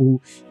יודע, הוא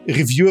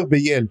ריוויור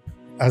ביילפ,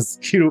 אז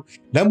כאילו,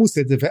 למה הוא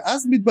עושה את זה?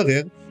 ואז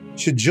מתברר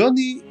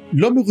שג'וני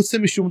לא מרוצה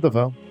משום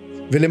דבר,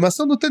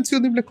 ולמעשה הוא נותן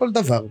ציונים לכל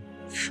דבר.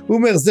 הוא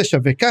אומר, זה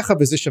שווה ככה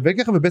וזה שווה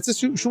ככה, ובעצם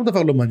שום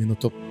דבר לא מעניין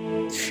אותו.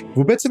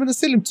 והוא בעצם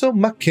מנסה למצוא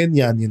מה כן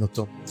יעניין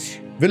אותו.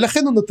 ולכן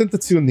הוא נותן את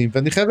הציונים,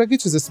 ואני חייב להגיד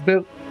שזה הסבר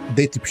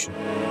די טיפשי.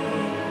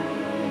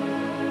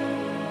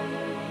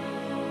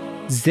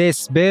 זה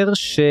הסבר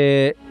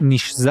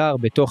שנשזר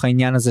בתוך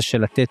העניין הזה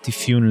של לתת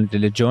אפיון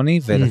לג'וני,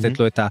 ולתת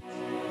לו את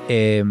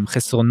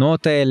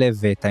החסרונות האלה,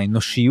 ואת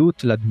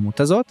האנושיות לדמות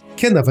הזאת.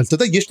 כן, אבל אתה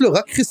יודע, יש לו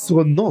רק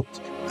חסרונות,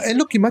 אין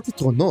לו כמעט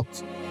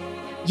יתרונות.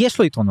 יש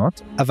לו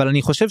יתרונות, אבל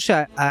אני חושב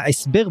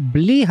שההסבר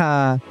בלי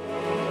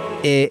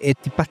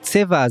הטיפת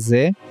צבע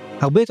הזה,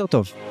 הרבה יותר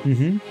טוב.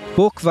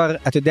 פה כבר,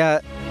 אתה יודע,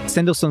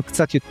 סנדרסון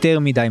קצת יותר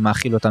מדי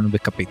מאכיל אותנו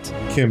בכפית.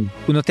 כן.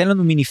 הוא נותן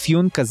לנו מין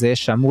אפיון כזה,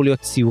 שאמור להיות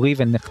ציורי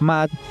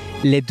ונחמד,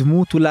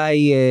 לדמות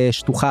אולי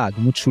שטוחה,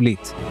 דמות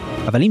שולית.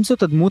 אבל אם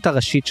זאת הדמות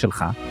הראשית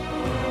שלך,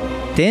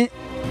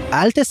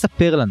 אל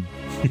תספר לנו.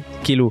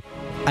 כאילו,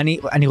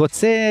 אני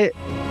רוצה,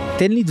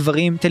 תן לי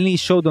דברים, תן לי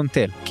show don't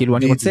tell. כאילו,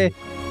 אני רוצה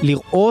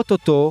לראות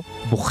אותו,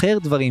 בוחר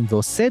דברים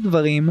ועושה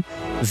דברים,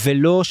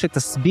 ולא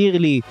שתסביר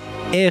לי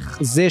איך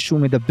זה שהוא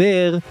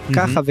מדבר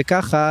ככה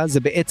וככה, זה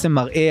בעצם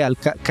מראה על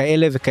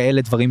כאלה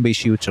וכאלה דברים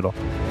באישיות שלו,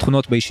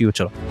 תכונות באישיות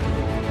שלו.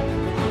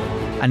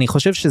 אני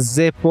חושב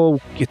שזה פה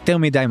יותר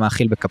מדי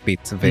מאכיל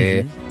בכפית,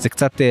 וזה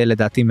קצת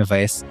לדעתי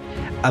מבאס,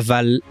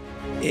 אבל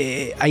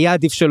היה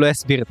עדיף שלא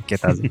יסביר את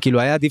הקטע הזה, כאילו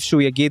היה עדיף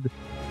שהוא יגיד,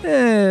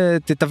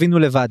 תבינו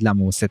לבד למה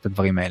הוא עושה את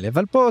הדברים האלה,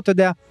 אבל פה אתה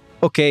יודע,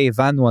 אוקיי,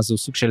 הבנו, אז הוא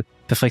סוג של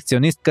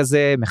פרפקציוניסט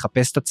כזה,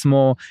 מחפש את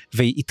עצמו,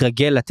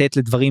 ויתרגל לתת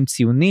לדברים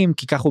ציונים,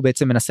 כי כך הוא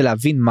בעצם מנסה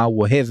להבין מה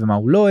הוא אוהב ומה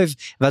הוא לא אוהב,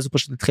 ואז הוא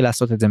פשוט התחיל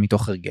לעשות את זה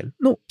מתוך הרגל.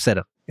 נו,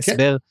 בסדר,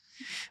 הסבר.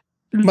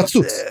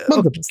 מצוץ,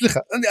 סליחה,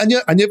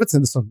 אני אוהב את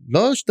סנדרסון,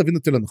 לא שתבין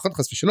אותי לא נכון,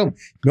 חס ושלום,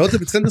 מאוד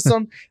אוהב את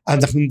סנדרסון,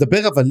 אנחנו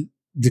נדבר אבל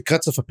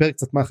לקראת סוף הפרק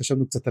קצת מה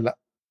חשבנו קצת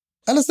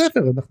על הספר,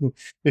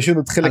 יש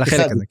לנו את חלק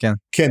אחד. הזה, כן.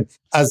 כן,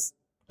 אז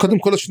קודם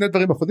כל שני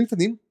דברים אחרונים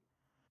קטנים,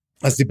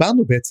 אז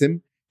דיברנו בעצם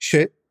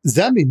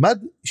שזה המימד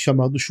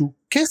שאמרנו שהוא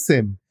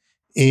קסם,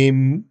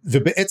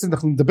 ובעצם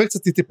אנחנו נדבר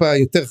קצת טיפה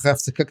יותר אחרי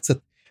הפסקה קצת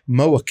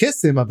מהו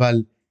הקסם, אבל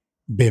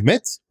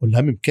באמת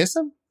עולם עם קסם?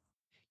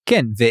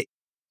 כן,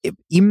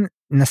 ואם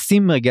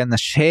נשים רגע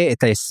נשהה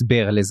את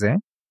ההסבר לזה,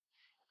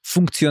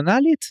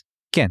 פונקציונלית,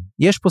 כן,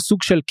 יש פה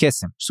סוג של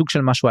קסם, סוג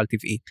של משהו על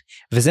טבעי,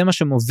 וזה מה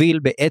שמוביל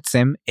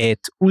בעצם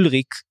את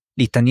אולריק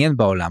להתעניין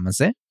בעולם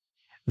הזה,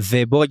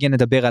 ובוא רגע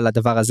נדבר על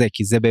הדבר הזה,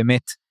 כי זה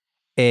באמת,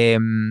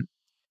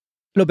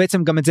 לא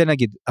בעצם גם את זה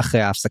נגיד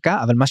אחרי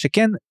ההפסקה, אבל מה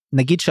שכן,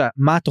 נגיד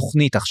מה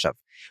התוכנית עכשיו,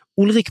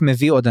 אולריק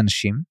מביא עוד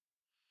אנשים,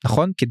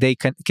 נכון?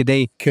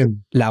 כדי כן.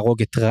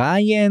 להרוג את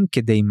ריין,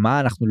 כדי מה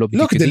אנחנו לא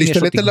בדיוק יודעים, יש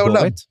לו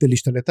תגבורת. כדי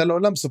להשתלט על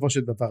העולם, בסופו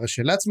של דבר,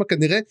 השאלה עצמה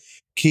כנראה,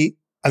 כי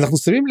אנחנו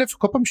שמים לב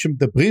כל פעם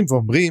שמדברים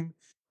ואומרים,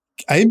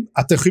 האם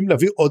אתם יכולים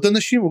להביא עוד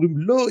אנשים? אומרים,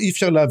 לא, אי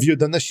אפשר להביא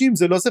עוד אנשים,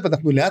 זה לא זה,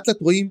 ואנחנו לאט לאט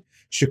רואים,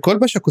 שכל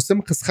מה שהקוסם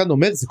החסכן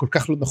אומר, זה כל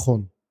כך לא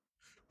נכון.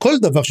 כל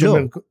דבר שאומר...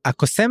 לא,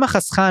 הקוסם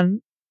החסכן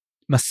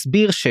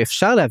מסביר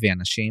שאפשר להביא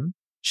אנשים,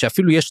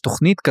 שאפילו יש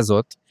תוכנית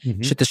כזאת,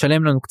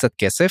 שתשלם לנו קצת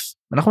כסף,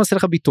 ואנחנו נעשה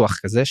לך ביטוח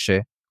כזה,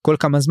 שכל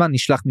כמה זמן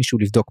נשלח מישהו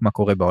לבדוק מה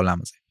קורה בעולם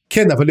הזה.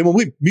 כן, אבל הם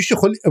אומרים,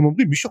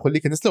 מישהו יכול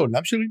להיכנס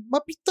לעולם שלי, מה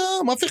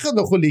פתאום, אף אחד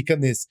לא יכול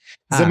להיכנס,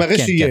 זה מראה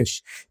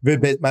שיש,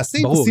 ובמעשה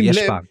אם תשים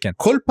לב,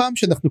 כל פעם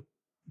שאנחנו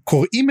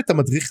קוראים את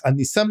המדריך,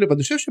 אני שם לב,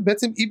 אני חושב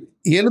שבעצם אם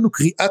יהיה לנו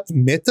קריאת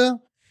מטה,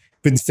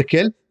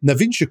 ונסתכל,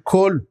 נבין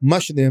שכל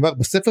מה שנאמר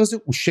בספר הזה,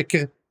 הוא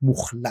שקר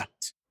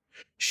מוחלט,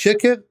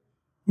 שקר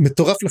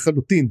מטורף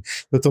לחלוטין,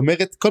 זאת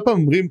אומרת, כל פעם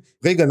אומרים,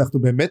 רגע, אנחנו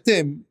באמת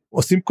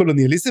עושים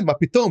קולוניאליזם, מה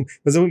פתאום,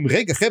 ואז אומרים,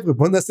 רגע חבר'ה,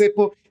 בוא נעשה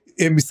פה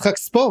משחק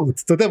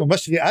ספורט, אתה יודע,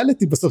 ממש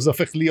ריאליטי בסוף זה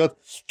הופך להיות,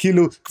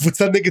 כאילו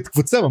קבוצה נגד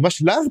קבוצה,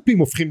 ממש לארפים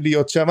הופכים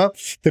להיות שם,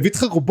 תביא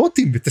לך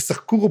רובוטים,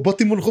 ותשחקו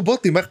רובוטים מול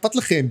רובוטים, מה אכפת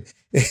לכם?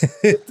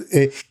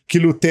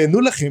 כאילו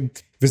תהנו לכם,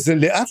 וזה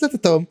לאט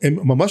לאט,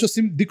 הם ממש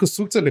עושים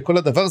דיקונסטרוקציה לכל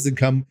הדבר הזה,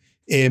 גם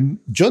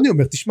ג'וני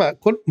אומר, תשמע,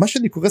 כל מה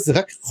שאני קורא זה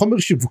רק חומר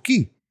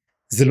שיווקי,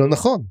 זה לא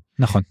נכון.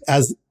 נכון.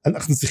 אז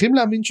אנחנו צריכים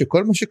להאמין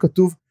שכל מה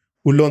שכתוב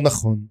הוא לא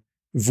נכון,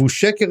 והוא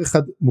שקר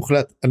אחד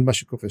מוחלט על מה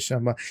שקורה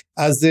שם,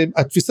 אז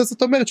התפיסה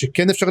הזאת אומרת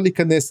שכן אפשר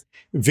להיכנס,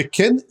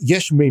 וכן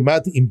יש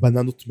מימד עם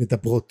בננות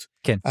מדברות,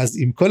 כן. אז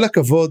עם כל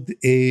הכבוד,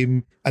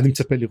 אני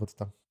מצפה לראות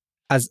אותם.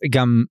 אז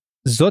גם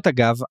זאת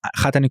אגב,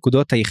 אחת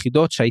הנקודות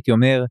היחידות שהייתי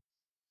אומר,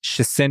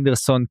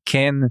 שסנדרסון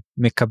כן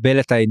מקבל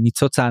את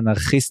הניצוץ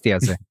האנרכיסטי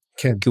הזה,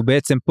 כן. כי הוא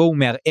בעצם פה הוא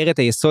מערער את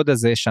היסוד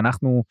הזה,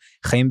 שאנחנו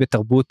חיים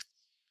בתרבות,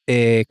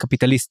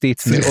 קפיטליסטית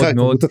צריכה,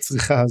 תרבות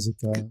הצריכה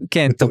הזאת.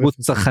 כן, תרבות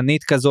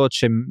צרכנית כזאת,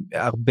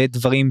 שהרבה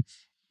דברים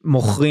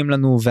מוכרים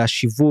לנו,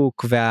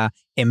 והשיווק,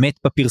 והאמת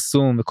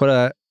בפרסום, וכל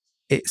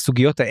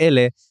הסוגיות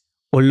האלה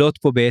עולות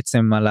פה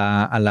בעצם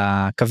על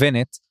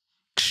הכוונת,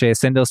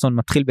 כשסנדרסון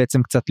מתחיל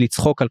בעצם קצת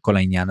לצחוק על כל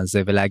העניין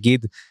הזה,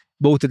 ולהגיד,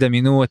 בואו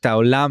תדמיינו את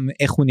העולם,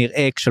 איך הוא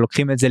נראה,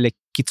 כשלוקחים את זה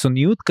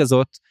לקיצוניות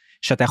כזאת,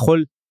 שאתה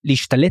יכול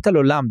להשתלט על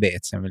עולם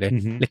בעצם,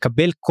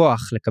 לקבל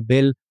כוח,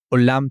 לקבל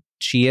עולם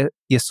שיהיה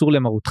יסור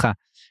למרותך,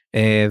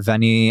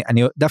 ואני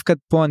דווקא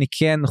פה אני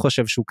כן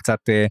חושב שהוא קצת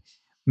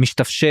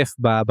משתפשף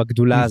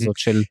בגדולה הזאת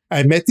של...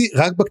 האמת היא,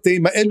 רק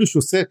בקטעים האלו שהוא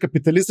עושה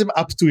קפיטליזם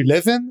up to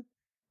 11,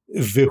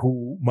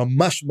 והוא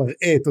ממש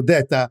מראה, אתה יודע,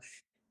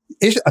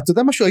 אתה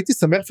יודע משהו, הייתי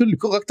שמח אפילו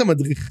לקרוא רק את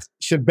המדריך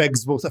של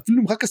בגסוורת',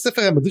 אפילו רק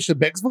הספר המדריך של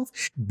בגסוורת',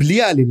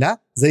 בלי העלילה,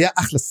 זה היה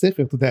אחלה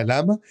ספר, אתה יודע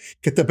למה?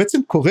 כי אתה בעצם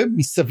קורא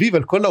מסביב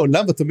על כל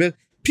העולם, ואתה אומר,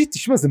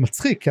 תשמע, זה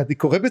מצחיק, כי אני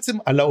קורא בעצם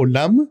על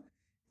העולם,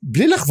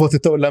 בלי לחוות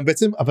את העולם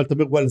בעצם, אבל אתה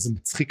אומר, וואלה, זה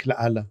מצחיק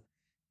לאללה.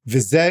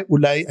 וזה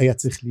אולי היה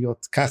צריך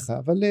להיות ככה,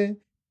 אבל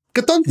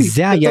קטונתי.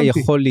 זה היה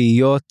יכול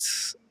להיות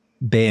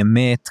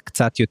באמת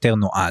קצת יותר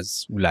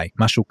נועז, אולי,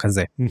 משהו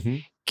כזה.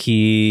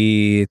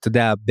 כי, אתה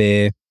יודע,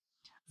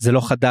 זה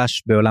לא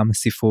חדש בעולם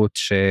הספרות,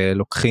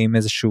 שלוקחים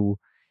איזשהו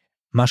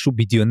משהו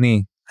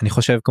בדיוני, אני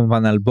חושב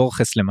כמובן על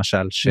בורכס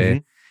למשל,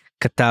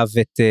 שכתב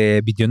את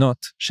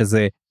בדיונות,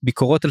 שזה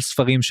ביקורות על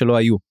ספרים שלא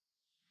היו.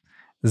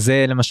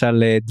 זה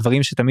למשל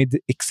דברים שתמיד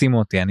הקסימו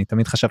אותי, אני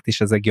תמיד חשבתי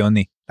שזה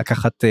גאוני,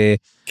 לקחת,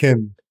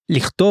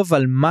 לכתוב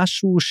על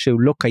משהו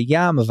שהוא לא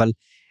קיים, אבל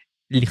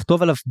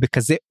לכתוב עליו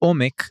בכזה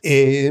עומק,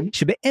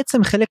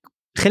 שבעצם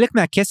חלק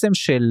מהקסם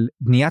של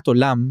בניית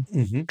עולם,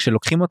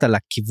 כשלוקחים אותה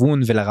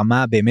לכיוון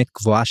ולרמה באמת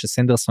גבוהה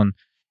שסנדרסון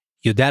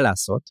יודע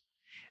לעשות,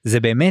 זה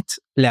באמת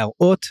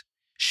להראות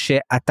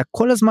שאתה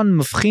כל הזמן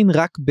מבחין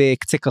רק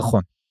בקצה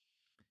קרחון,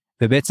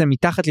 ובעצם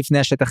מתחת לפני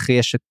השטח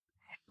יש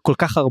כל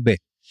כך הרבה.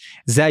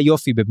 זה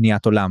היופי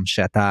בבניית עולם,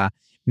 שאתה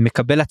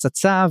מקבל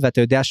הצצה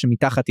ואתה יודע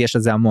שמתחת יש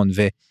איזה המון,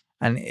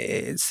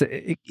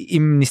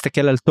 אם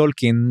נסתכל על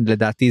טולקין,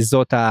 לדעתי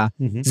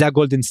זה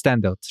הגולדן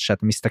סטנדרט,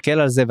 שאתה מסתכל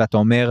על זה ואתה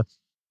אומר,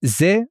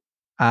 זה,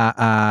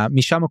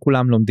 משם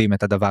כולם לומדים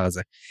את הדבר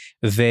הזה,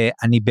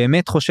 ואני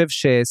באמת חושב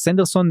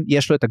שסנדרסון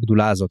יש לו את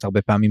הגדולה הזאת,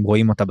 הרבה פעמים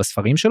רואים אותה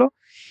בספרים שלו,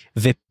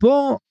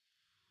 ופה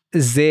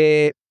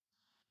זה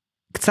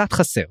קצת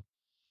חסר,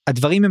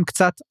 הדברים הם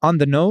קצת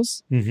on the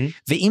nose,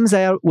 ואם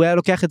הוא היה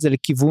לוקח את זה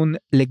לכיוון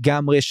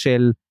לגמרי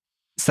של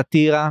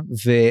סטירה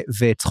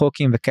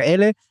וצחוקים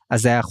וכאלה,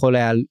 אז זה יכול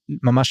היה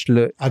ממש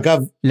אגב,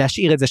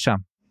 להשאיר את זה שם.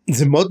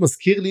 זה מאוד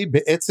מזכיר לי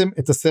בעצם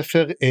את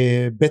הספר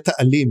בית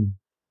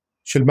העלים,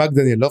 של מרק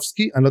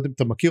דניאלובסקי, אני לא יודע אם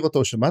אתה מכיר אותו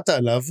או שמעת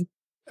עליו.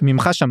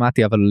 ממך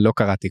שמעתי, אבל לא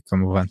קראתי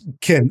כמובן.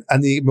 כן,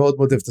 אני מאוד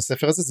מאוד אוהב את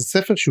הספר הזה, זה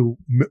ספר שהוא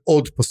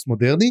מאוד פוסט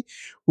מודרני,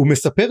 הוא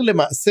מספר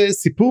למעשה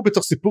סיפור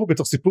בתוך סיפור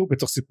בתוך סיפור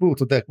בתוך סיפור,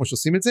 אתה יודע כמו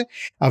שעושים את זה,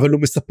 אבל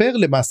הוא מספר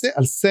למעשה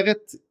על סרט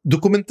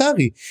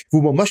דוקומנטרי,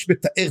 והוא ממש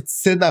מתאר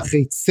צנה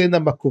אחרי צנה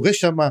מה קורה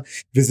שם,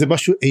 וזה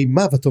משהו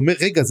אימה, ואתה אומר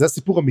רגע זה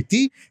הסיפור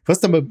אמיתי, ואז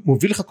אתה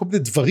מוביל לך כל מיני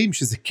דברים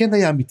שזה כן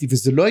היה אמיתי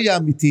וזה לא היה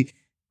אמיתי,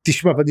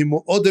 תשמע, ואני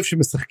מאוד אוהב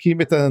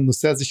שמשחקים את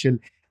הנושא הזה של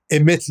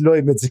אמת לא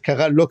אמת, זה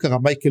קרה לא קרה,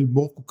 מייקל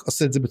מורקוק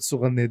עושה את זה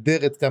בצורה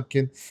נהדרת גם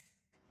כן,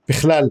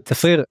 בכלל.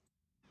 תפריר,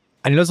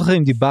 אני לא זוכר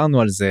אם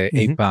דיברנו על זה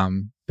אי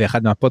פעם,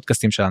 באחד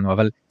מהפודקאסטים שלנו,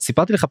 אבל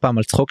סיפרתי לך פעם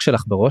על צחוק של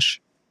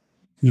עכברוש?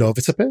 לא,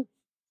 וספר.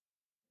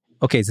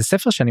 אוקיי, זה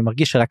ספר שאני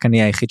מרגיש שרק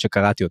אני היחיד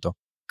שקראתי אותו,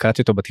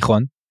 קראתי אותו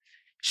בתיכון,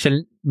 של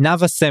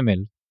נאווה סמל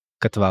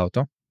כתבה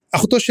אותו.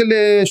 אחותו של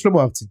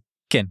שלמה ארצי.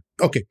 כן.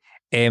 אוקיי.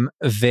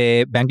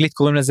 ובאנגלית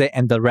קוראים לזה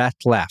And the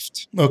Rat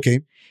Laughed. אוקיי.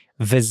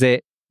 וזה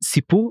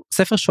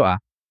ספר שואה,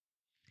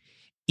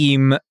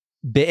 עם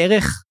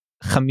בערך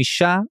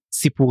 5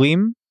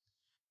 סיפורים,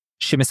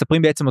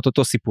 שמספרים בעצם את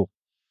אותו סיפור.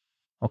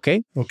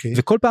 אוקיי? אוקיי.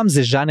 וכל פעם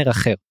זה ז'אנר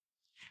אחר.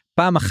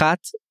 פעם אחת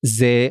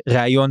זה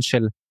רעיון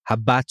של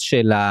הבת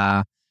של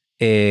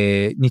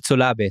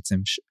הניצולה בעצם,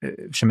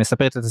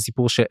 שמספרת את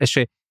הסיפור,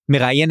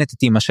 שמראיינת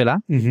את אמא שלה,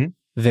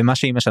 ומה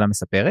שאמא שלה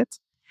מספרת.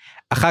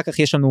 אחר כך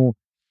יש לנו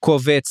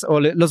קובץ, או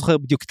לא זוכר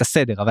בדיוק את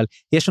הסדר, אבל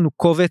יש לנו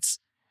קובץ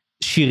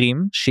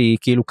שירים, שהיא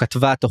כאילו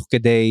כתבה תוך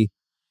כדי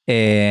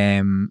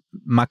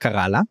מה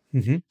קרה לה.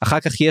 אחר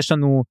כך יש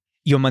לנו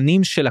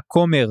יומנים של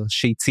הכומר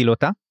שהציל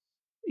אותה,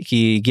 כי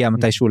היא הגיעה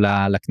מתישהו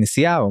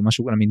לכנסייה, או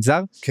משהו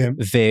למנזר,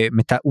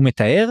 והוא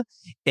מתאר,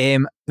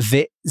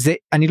 וזה,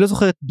 אני לא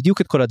זוכרת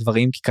בדיוק את כל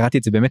הדברים, כי קראתי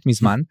את זה באמת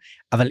מזמן,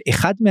 אבל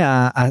אחד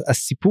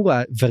מהסיפור,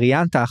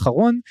 הווריאנט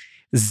האחרון,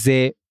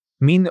 זה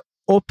מין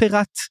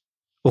אופרת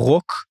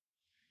רוק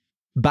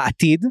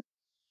בעתיד,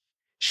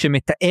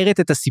 שמתארת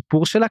את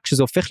הסיפור שלה,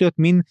 כשזה הופך להיות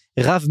מין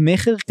רב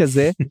מחר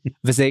כזה,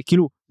 וזה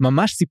כאילו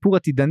ממש סיפור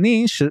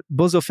עתידני,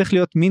 שבו זה הופך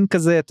להיות מין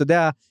כזה, אתה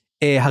יודע,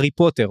 הארי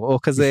פוטר, או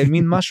כזה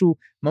מין משהו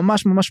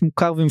ממש ממש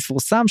מוכר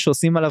ומפורסם,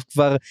 שעושים עליו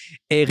כבר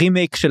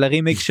רימייק של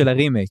הרימייק של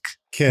הרימייק,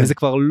 וזה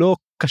כבר לא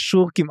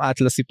קשור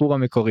כמעט לסיפור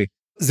המקורי.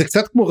 זה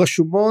קצת כמו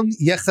רשומון,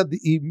 יחד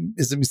עם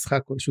איזה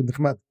משחק, שהוא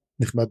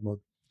נחמד מאוד.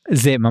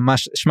 זה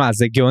ממש, שמע,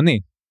 זה גאוני.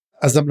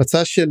 אז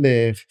המלצה של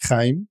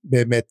חיים,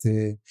 באמת,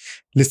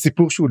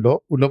 לסיפור שהוא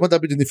לא מדע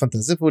בדיוני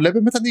פנטזיה, ואולי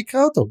באמת אני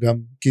אקרא אותו גם,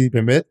 כי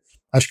באמת,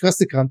 אשכרה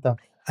סקרנת.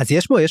 אז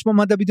יש בו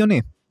מדע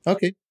בדיוני.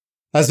 אוקיי.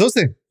 אז זו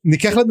זה,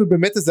 ניקח לנו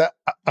באמת איזו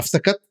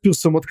הפסקת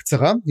פרסומות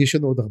קצרה, יש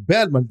לנו עוד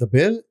הרבה על מה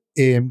לדבר,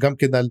 גם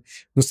כן על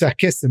נושא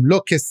הקסם,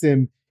 לא קסם,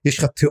 יש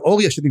לך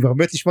תיאוריה שאני כבר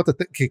מת לשמוע,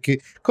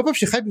 כל פעם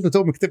שחי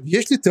בתיאוריה מכתב,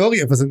 יש לי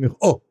תיאוריה, ואז אני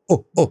אומר,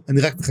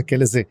 אני רק מחכה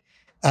לזה.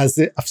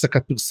 אז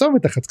הפסקת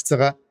פרסומת אחת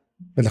קצרה,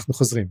 ואנחנו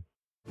חוזרים.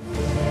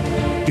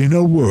 In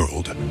a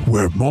world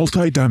where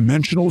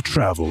multi-dimensional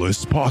travel is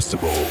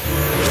possible,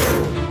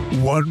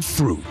 one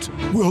fruit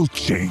will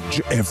change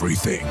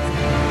everything.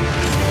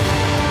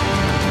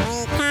 We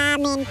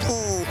come in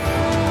peace.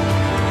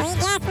 We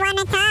just want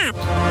to talk.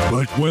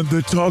 But when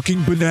the talking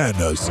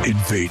bananas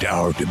invade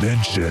our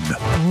dimension,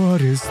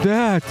 What is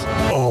that?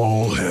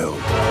 all hell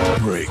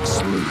breaks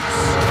loose.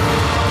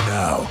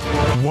 Now,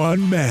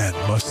 one man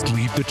must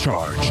lead the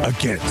charge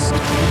against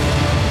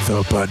the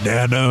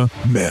Banana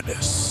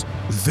Menace.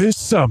 This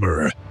summer,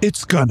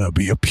 it's gonna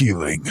be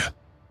appealing.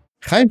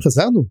 חיים,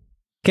 חזרנו.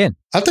 כן.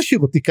 אל תשאיר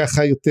אותי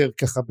ככה יותר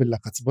ככה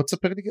בלחץ, בוא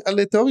תספר לי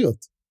על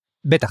תיאוריות.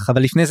 בטח,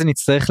 אבל לפני זה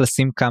נצטרך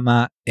לשים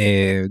כמה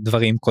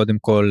דברים קודם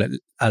כל,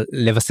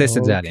 לבסס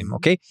את זה עליהם,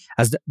 אוקיי?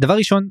 אז דבר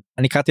ראשון,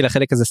 אני קראתי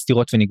לחלק הזה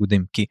סתירות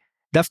וניגודים, כי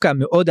דווקא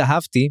מאוד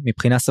אהבתי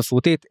מבחינה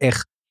ספרותית,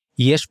 איך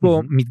יש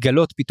פה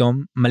מתגלות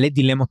פתאום מלא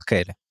דילמות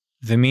כאלה,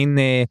 ומין,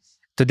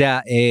 אתה יודע,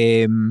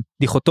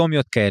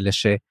 דיכוטומיות כאלה,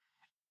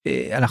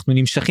 שאנחנו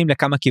נמשכים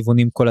לכמה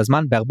כיוונים כל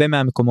הזמן, בהרבה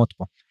מהמקומות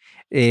פה.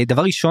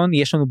 דבר ראשון,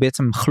 יש לנו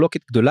בעצם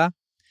מחלוקת גדולה,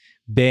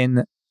 בין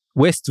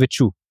ווסט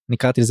וצ'ו, אני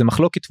קראתי לזה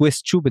מחלוקת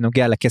ווסט צ'ו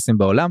בנוגע לקסם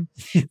בעולם,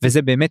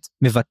 וזה באמת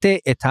מבטא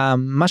את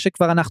מה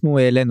שכבר אנחנו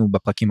העלינו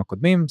בפרקים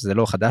הקודמים, זה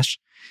לא חדש,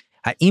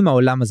 האם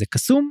העולם הזה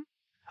קסום,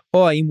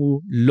 או האם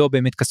הוא לא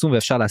באמת קסום,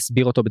 ואפשר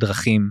להסביר אותו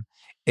בדרכים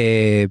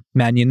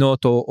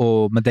מעניינות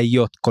או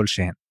מדעיות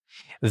כלשהן.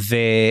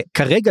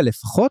 וכרגע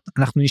לפחות,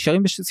 אנחנו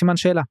נשארים בסימן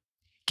שאלה,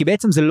 כי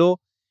בעצם זה לא,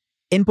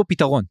 אין פה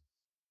פתרון.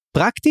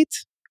 פרקטית,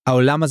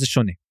 העולם הזה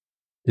שונה.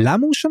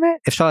 למה הוא שונה?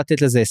 אפשר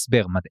לתת לזה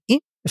הסבר מדעי,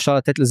 אפשר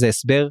לתת לזה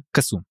הסבר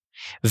קסום.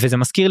 וזה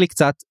מזכיר לי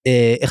קצת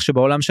איך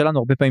שבעולם שלנו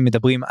הרבה פעמים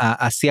מדברים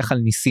השיח על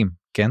ניסים,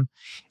 כן?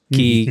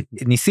 כי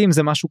ניסים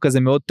זה משהו כזה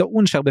מאוד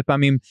טעון שהרבה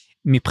פעמים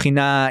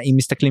מבחינה, אם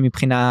מסתכלים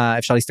מבחינה,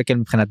 אפשר להסתכל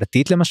מבחינה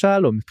דתית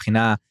למשל, או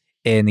מבחינה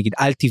נגיד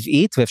על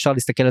טבעית, ואפשר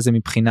להסתכל על זה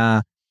מבחינה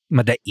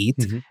מדעית,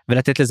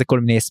 ולתת לזה כל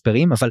מיני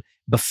הסברים, אבל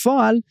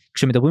בפועל,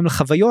 כשמדברים על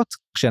חוויות,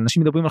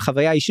 כשאנשים מדברים על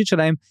חוויה האישית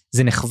שלהם,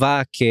 זה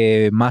נחווה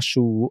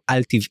כמשהו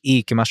על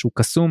טבעי, כמשהו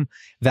קסום,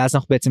 ואז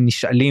אנחנו בעצם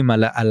נשאלים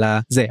על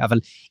זה, אבל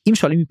אם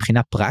שואלים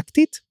מבחינה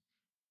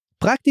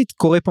פרקטית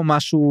קורה פה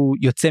משהו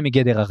יוצא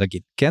מגדר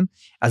הרגיל, כן?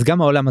 אז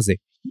גם העולם הזה,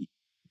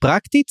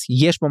 פרקטית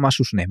יש בו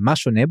משהו שונה, מה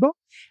שונה בו?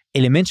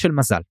 אלמנט של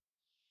מזל,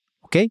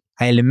 אוקיי?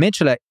 האלמנט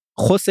של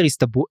חוסר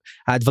הסתברות,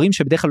 הדברים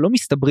שבדרך כלל לא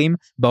מסתברים,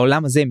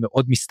 בעולם הזה הם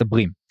מאוד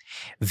מסתברים,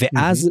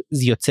 ואז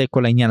זה יוצא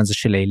כל העניין הזה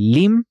של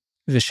העלים,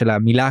 ושל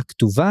המילה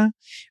הכתובה,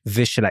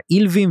 ושל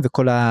האילבים,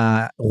 וכל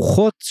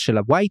הרוחות של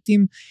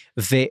הווייטים,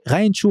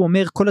 וריין צ'ו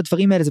אומר, כל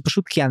הדברים האלה זה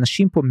פשוט כי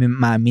האנשים פה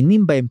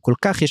מאמינים בהם כל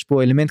כך, יש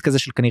פה אלמנט כזה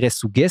של כנראה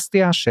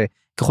סוגסטיה,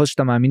 שככל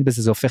שאתה מאמין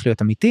בזה, זה הופך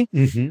להיות אמיתי,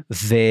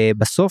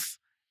 ובסוף,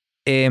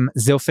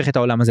 זה הופך את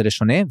העולם הזה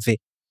לשונה,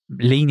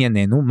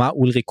 ולענייננו, מה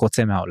אולריק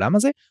רוצה מהעולם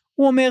הזה?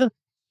 הוא אומר,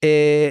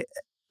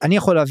 אני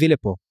יכול להביא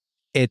לפה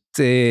את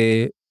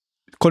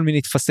כל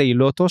מיני תפסי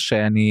לוטו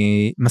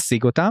שאני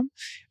משיג אותם,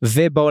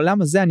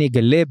 ובעולם הזה אני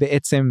אגלה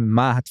בעצם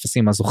מה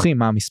התפסים הזוכים,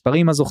 מה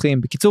המספרים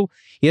הזוכים, בקיצור,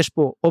 יש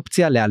פה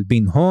אופציה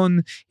להלבין הון,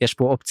 יש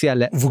פה אופציה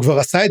והוא כבר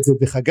עשה את זה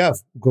דרך אגב,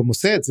 הוא גם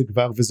עושה את זה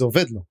כבר וזה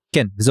עובד לו.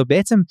 כן, וזו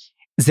בעצם,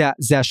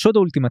 זה השוד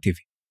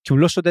האולטימטיבי, כי הוא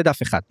לא שודד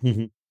אף אחד,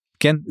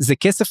 כן, זה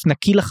כסף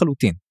נקי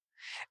לחלוטין,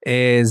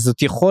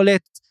 זאת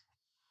יכולת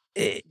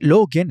לא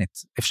הוגנת,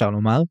 אפשר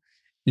לומר,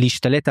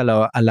 להשתלט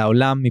על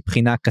העולם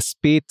מבחינה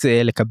כספית,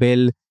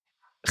 לקבל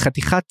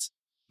חתיכת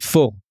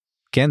פור,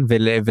 כן,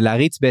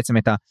 ולהריץ בעצם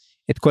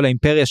את כל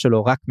האימפריה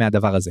שלו רק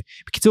מהדבר הזה.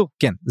 בקיצור,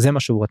 כן, זה מה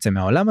שהוא רוצה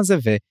מהעולם הזה,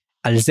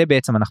 ועל זה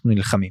בעצם אנחנו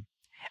נלחמים.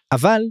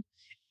 אבל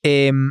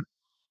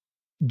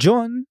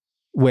ג'ון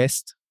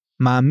ווסט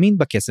מאמין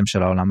בקסם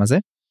של העולם הזה,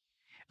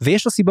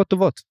 ויש לו סיבות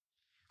טובות.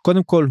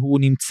 קודם כל, הוא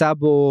נמצא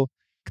בו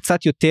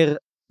קצת יותר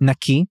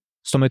נקי,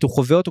 זאת אומרת, הוא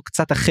חווה אותו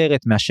קצת אחרת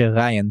מאשר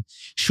ריין,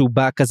 שהוא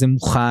בא כזה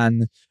מוכן,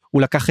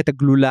 הוא לקח את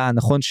הגלולה,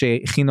 נכון,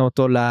 שהכינה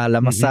אותו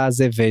למסע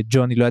הזה,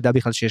 וג'וני לא ידע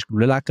בכלל שיש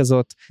גלולה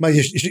כזאת. מה,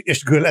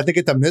 יש גלולה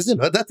נגד אמנזיה?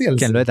 לא ידעתי על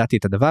זה. כן, לא ידעתי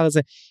את הדבר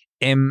הזה.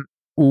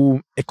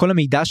 כל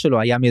המידע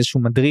שלו היה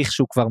מאיזשהו מדריך,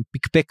 שהוא כבר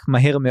פקפק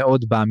מהר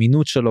מאוד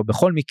באמינות שלו,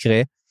 בכל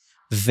מקרה,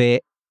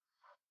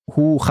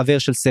 והוא חבר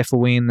של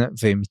ספווין,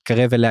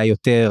 ומתקרב אליה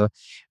יותר,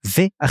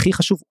 והכי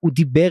חשוב, הוא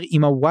דיבר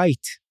עם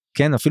הווייט,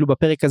 כן, אפילו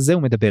בפרק הזה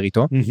הוא מדבר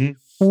איתו,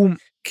 הוא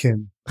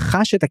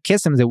חש את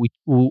הקסם הזה,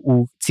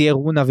 הוא צייר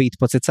רונה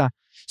והתפוצצה,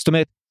 זאת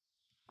אומרת,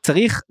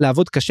 צריך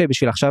לעבוד קשה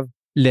בשביל עכשיו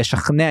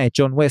לשכנע את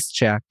ג'ון ווסט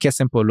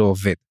שהקסם פה לא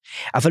עובד,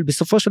 אבל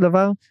בסופו של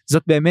דבר,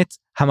 זאת באמת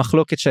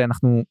המחלוקת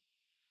שאנחנו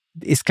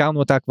הזכרנו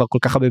אותה כבר כל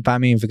כך הרבה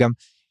פעמים, וגם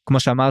כמו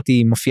שאמרתי,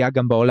 היא מופיעה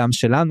גם בעולם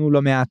שלנו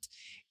לא מעט,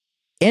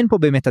 אין פה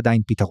באמת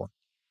עדיין פתרון,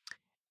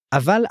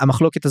 אבל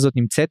המחלוקת הזאת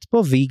נמצאת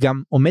פה, והיא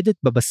גם עומדת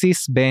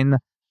בבסיס בין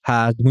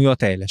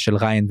הדמויות האלה של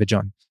ריין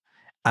וג'ון.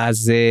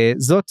 אז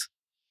זאת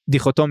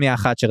דיכוטומיה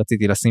אחת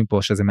שרציתי לשים פה,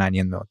 שזה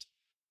מעניין מאוד.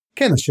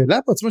 כן, השאלה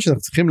בעצמה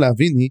שאנחנו צריכים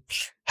להבין היא,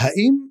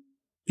 האם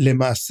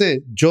למעשה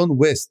ג'ון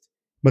ווסט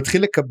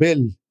מתחיל לקבל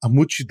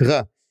עמוד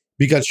שדרה,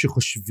 בגלל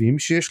שחושבים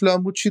שיש לו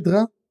עמוד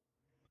שדרה,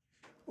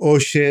 או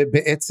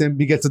שבעצם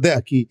בגלל, אתה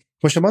יודע, כי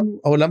כמו שאמרנו,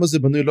 העולם הזה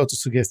בנוי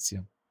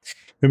לאוטוסוגסטיה,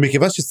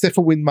 ומכיוון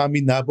שספרווין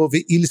מאמינה בו,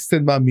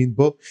 ואילסטן מאמין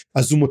בו,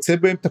 אז הוא מוצא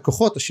בהם את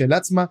הכוחות. השאלה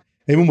עצמה,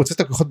 האם הוא מוצא את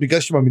הכוחות בגלל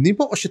שמאמינים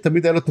בו, או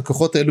שתמיד היה לו את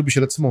הכוחות האלו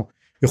בשביל עצמו.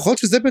 יכול להיות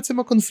שזה בעצם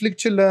הקונפליקט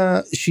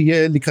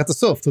שיהיה לקראת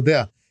הסוף, אתה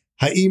יודע,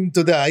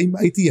 האם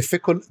הייתי יפה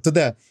אתה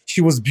יודע,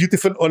 she was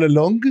beautiful all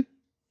along,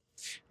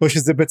 או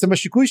שזה בעצם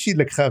השיקוי שהיא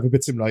לקחה,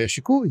 ובעצם לא היה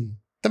שיקוי.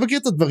 אתה מכיר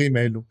את הדברים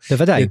האלו.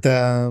 בוודאי.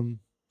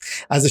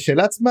 אז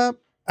השאלה עצמה,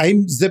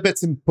 האם זה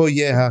בעצם פה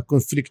יהיה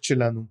הקונפליקט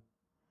שלנו?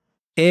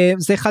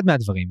 זה אחד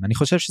מהדברים. אני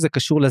חושב שזה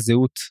קשור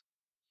לזהות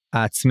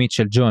העצמית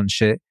של ג'ון,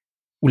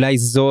 שאולי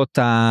זאת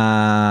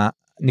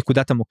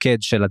נקודת המוקד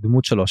של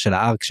הדמות שלו, של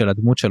הארק של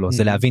הדמות שלו,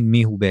 זה להבין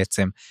מי הוא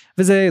בעצם.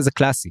 וזה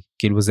קלאסי,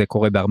 כאילו זה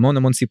קורה בהמון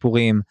המון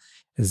סיפורים,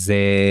 זה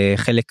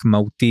חלק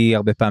מהותי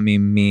הרבה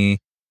פעמים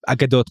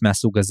מאגדות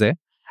מהסוג הזה,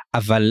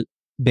 אבל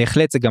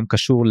בהחלט זה גם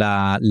קשור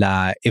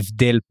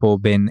להבדל פה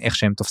בין איך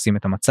שהם תופסים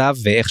את המצב,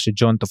 ואיך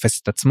שג'ון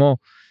תופס את עצמו,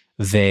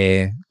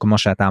 וכמו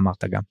שאתה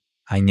אמרת גם,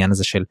 העניין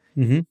הזה של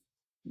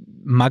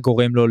מה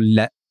גורם לו,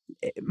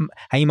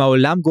 האם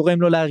העולם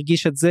גורם לו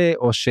להרגיש את זה,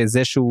 או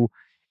שזה שהוא,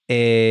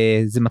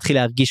 זה מתחיל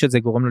להרגיש את זה,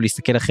 גורם לו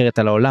להסתכל אחרת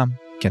על העולם?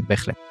 כן,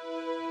 בהחלט.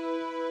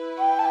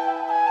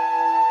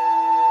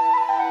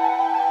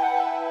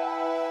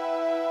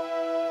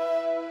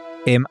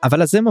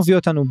 אבל אז זה מביא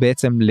אותנו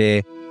בעצם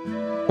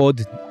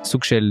לעוד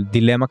סוג של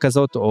דילמה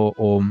כזאת,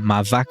 או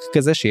מאבק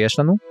כזה שיש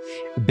לנו,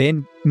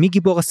 בין מי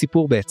גיבור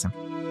הסיפור בעצם.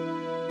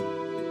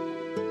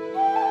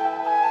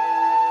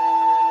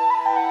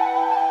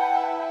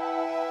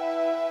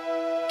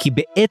 כי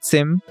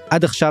בעצם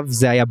עד עכשיו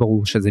זה היה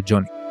ברור שזה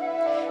ג'וני.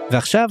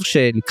 ועכשיו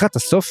שלקראת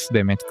הסוף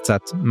באמת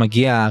קצת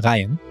מגיע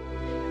ריין,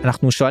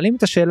 אנחנו שואלים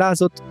את השאלה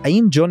הזאת,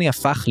 האם ג'וני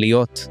הפך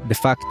להיות דה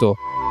פקטו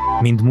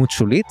מין דמות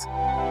שולית?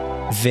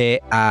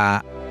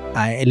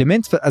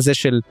 והאלמנט הזה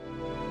של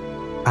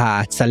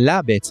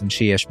ההצלה בעצם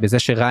שיש בזה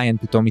שריין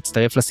פתאום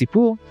מצטרף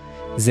לסיפור,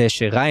 זה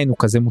שריין הוא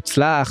כזה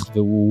מוצלח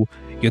והוא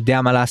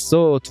יודע מה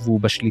לעשות והוא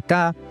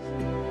בשליטה,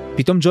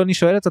 פתאום ג'וני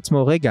שואל את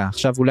עצמו, רגע,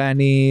 עכשיו אולי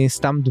אני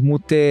סתם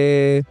דמות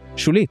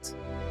שולית.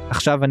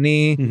 עכשיו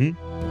אני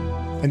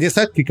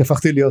הסיידקיק,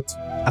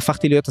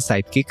 הפכתי להיות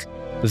הסיידקיק,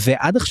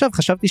 ועד עכשיו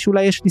חשבתי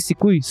שאולי יש לי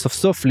סיכוי סוף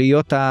סוף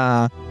להיות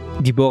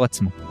הגיבור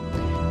עצמו.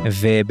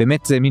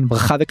 ובאמת זה מין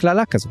ברכה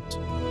וכללה כזאת.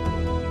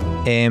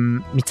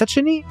 מצד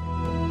שני,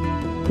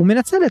 הוא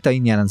מנצל את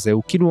העניין הזה,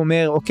 הוא כאילו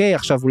אומר, אוקיי,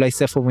 עכשיו אולי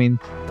ספרווין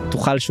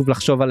תוכל שוב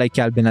לחשוב עליי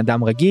כעל בן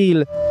אדם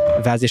רגיל,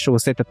 ואז הוא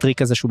עושה את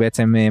הטריק הזה שהוא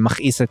בעצם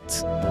מכעיס את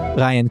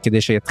ריין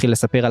כדי שיתחיל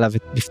לספר עליו,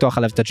 לפתוח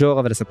עליו את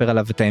הג'ורה ולספר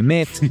עליו את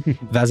האמת,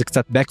 ואז זה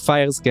קצת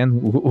backfires, כן?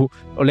 הוא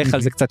הולך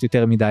על זה קצת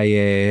יותר מדי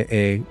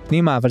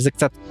פנימה, אבל זה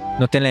קצת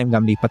נותן להם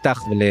גם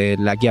להיפתח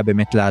ולהגיע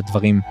באמת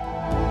לדברים,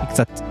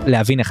 קצת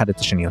להבין אחד את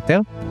השני יותר.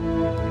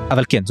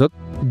 אבל כן, זאת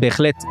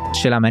בהחלט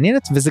שאלה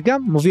מעניינת, וזה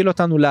גם מוביל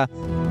אותנו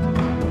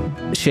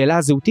לשאלה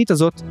הזהותית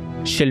הזאת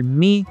של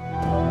מי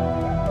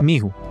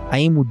הוא?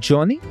 האם הוא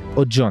ג'וני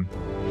או ג'ון?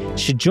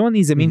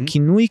 שג'וני זה מין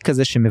כינוי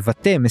כזה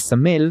שמבטא,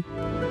 מסמל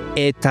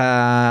את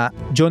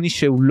הג'וני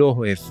שהוא לא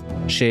אוהב,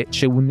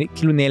 שהוא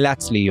כאילו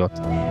נאלץ להיות.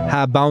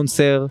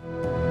 הבאונסר,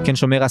 כן,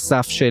 שומר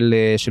הסף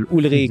של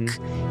אולריק,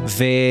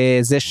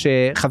 וזה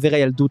שחבר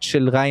הילדות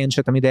של ריין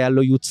שתמיד היה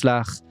לא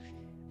יוצלח,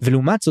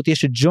 ולעומת זאת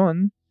יש את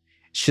ג'ון,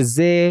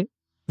 שזה,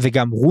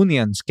 וגם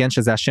רוניאן, כן,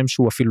 שזה השם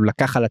שהוא אפילו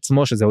לקח על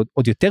עצמו, שזה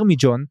עוד יותר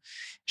מג'ון,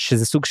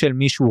 שזה סוג של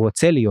מישהו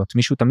רוצה להיות,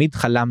 מישהו תמיד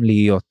חלם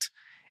להיות.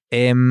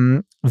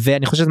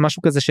 ואני חושב שזה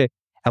משהו כזה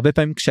שהרבה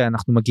פעמים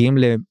כשאנחנו מגיעים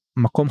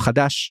למקום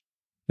חדש,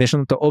 ויש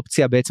לנו את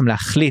האופציה בעצם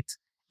להחליט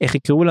איך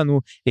יקראו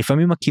לנו,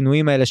 לפעמים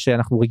הכינויים האלה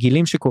שאנחנו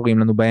רגילים שקוראים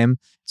לנו בהם,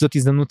 זאת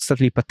הזדמנות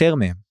קצת להיפטר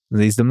מהם,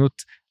 זו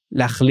הזדמנות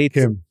להחליט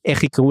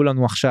איך יקראו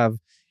לנו עכשיו.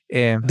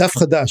 דף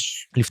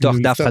חדש. לפתוח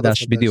דף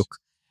חדש, בדיוק.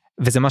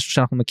 וזה משהו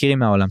שאנחנו מכירים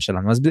מהעולם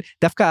שלנו. אז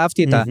דווקא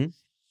אהבתי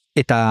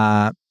את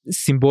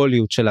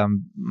הסימבוליות של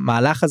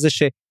המהלך הזה,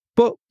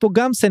 שפה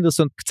גם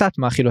סנדרסון קצת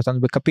מאכיל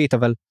אותנו בכפית,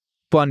 אבל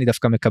פה אני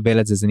דווקא מקבל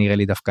את זה, זה נראה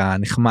לי דווקא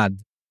נחמד.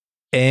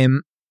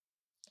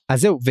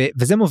 אז זהו,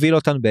 וזה מוביל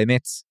אותנו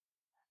באמת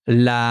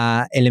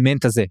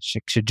לאלמנט הזה,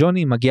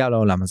 שכשג'וני מגיע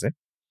לעולם הזה,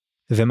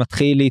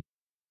 ומתחיל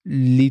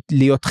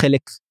להיות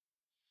חלק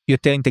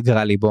יותר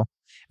אינטגרלי בו,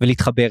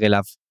 ולהתחבר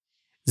אליו,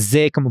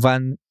 זה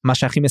כמובן מה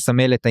שהכי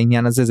מסמל את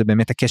העניין הזה, זה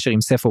באמת הקשר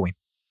עם ספרווין,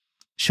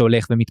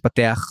 שהולך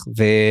ומתפתח,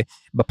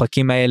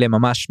 ובפרקים האלה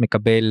ממש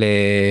מקבל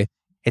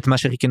את מה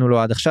שחיכינו לו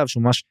עד עכשיו,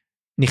 שהוא ממש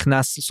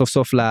נכנס סוף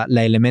סוף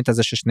לאלמנט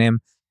הזה ששניהם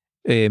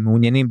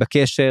מעוניינים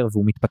בקשר,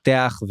 והוא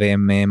מתפתח,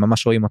 והם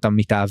ממש רואים אותם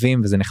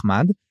מתאהבים, וזה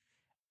נחמד.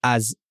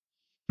 אז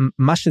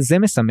מה שזה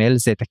מסמל,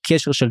 זה את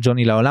הקשר של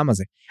ג'וני לעולם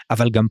הזה,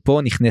 אבל גם פה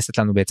נכנסת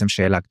לנו בעצם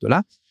שאלה גדולה,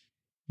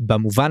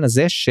 במובן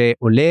הזה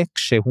שעולה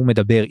כשהוא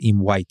מדבר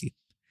עם וייטי.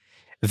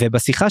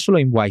 ובשיחה שלו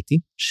עם וייטי,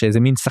 שזה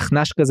מין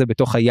סכנש כזה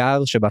בתוך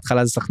היער,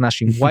 שבהתחלה זה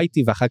סכנש עם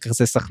וייטי, ואחר כך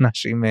זה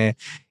סכנש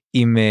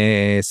עם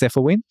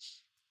ספרווין,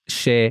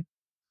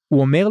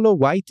 שהוא אומר לו,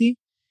 וייטי,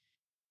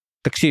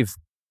 תקשיב,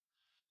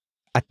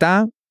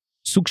 אתה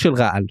סוג של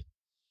רעל,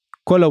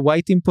 כל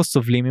הווייטים פה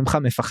סובלים ממך,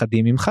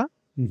 מפחדים ממך,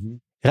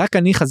 רק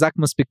אני חזק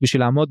מספיק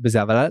בשביל לעמוד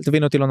בזה, אבל אל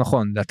תבין אותי לא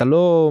נכון, אתה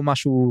לא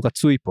משהו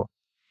רצוי פה.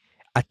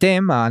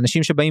 אתם,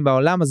 האנשים שבאים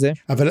בעולם הזה...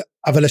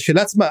 אבל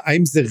השאלה עצמה,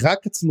 האם זה רק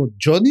עצמו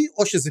ג'וני,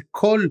 או שזה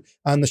כל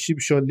האנשים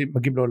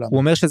שמגיעים לעולם? הוא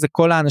אומר שזה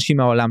כל האנשים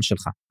מהעולם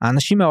שלך.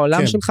 האנשים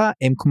מהעולם שלך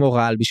הם כמו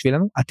רעל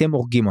בשבילנו, אתם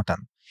הורגים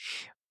אותנו.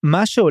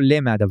 מה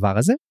שעולה מהדבר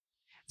הזה,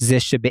 זה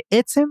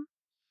שבעצם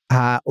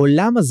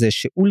העולם הזה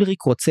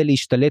שאולריק רוצה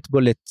להשתלט בו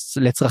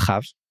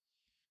לצרכיו,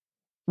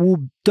 הוא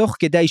תוך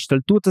כדי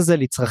ההשתלטות הזה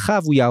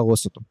לצרכיו, הוא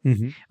יהרוס אותו.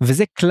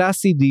 וזה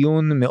קלאסי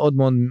דיון מאוד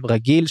מאוד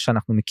רגיל,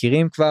 שאנחנו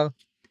מכירים כבר,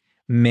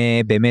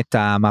 מבאמת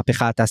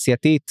המהפכה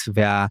התעשייתית,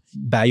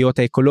 והבעיות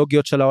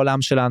האקולוגיות של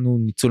העולם שלנו,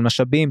 ניצול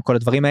משאבים, כל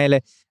הדברים האלה,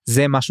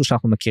 זה משהו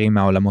שאנחנו מכירים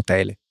מהעולמות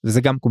האלה.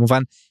 וזה גם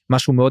כמובן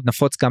משהו מאוד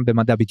נפוץ גם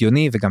במדע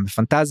בדיוני, וגם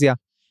בפנטזיה.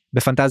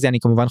 בפנטזיה אני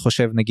כמובן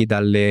חושב נגיד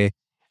על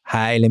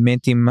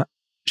האלמנטים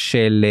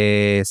של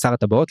שר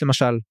הטבעות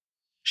למשל,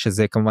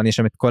 שזה כמובן יש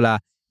שם את כל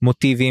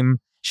המוטיבים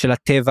של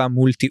הטבע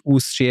מול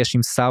תיעוש שיש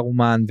עם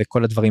סארומן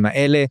וכל הדברים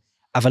האלה,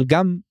 אבל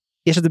גם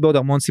יש את זה בעוד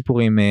המון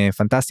סיפורים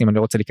פנטסטיים, אני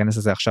לא רוצה להיכנס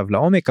לזה עכשיו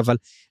לעומק, אבל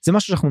זה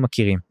משהו שאנחנו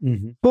מכירים.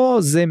 פה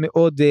זה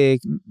מאוד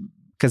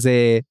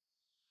כזה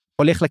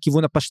הולך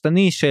לכיוון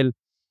הפשטני של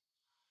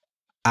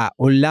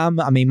העולם,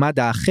 המימד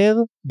האחר,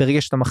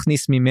 ברגע שאתה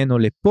מכניס ממנו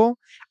לפה,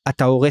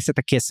 אתה הורס את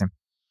הקסם.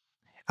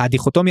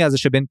 הדיכוטומיה הזה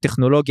שבין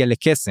טכנולוגיה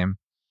לקסם,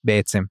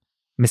 בעצם,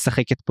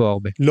 משחקת פה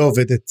הרבה. לא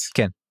עובדת.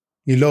 כן.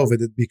 היא לא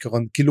עובדת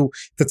בעיקרון, כאילו,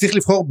 אתה צריך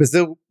לבחור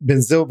בין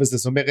זהו וזה,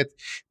 זאת אומרת,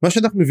 מה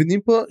שאנחנו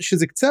מבינים פה,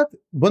 שזה קצת,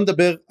 בוא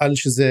נדבר על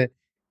שזה,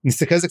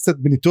 נסתכל על זה קצת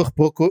בניתוח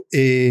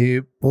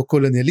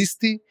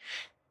פרו-קולוניאליסטי,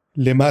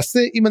 למעשה,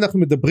 אם אנחנו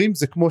מדברים,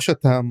 זה כמו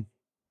שאתה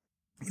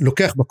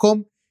לוקח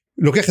מקום,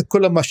 לוקח את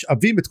כל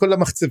המשאבים, את כל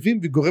המחצבים,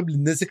 וגורם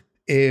לנזק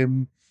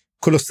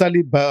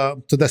קולוסלי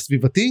בתודעה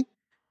סביבתי,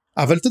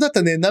 אבל אתה יודע,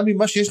 אתה נהנה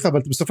ממה שיש לך, אבל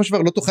אתה בסופו של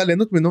דבר לא תוכל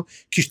ליהנות ממנו,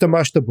 כי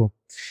השתמשת בו.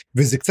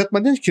 וזה קצת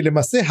מעניין, כי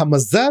למעשה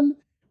המזל,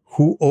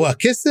 או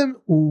הקסם,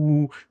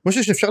 הוא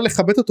משהו שאפשר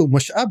לכבד אותו, הוא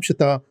משאב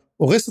שאתה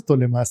הורס אותו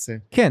למעשה.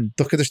 כן.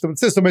 תוך כדי שאתה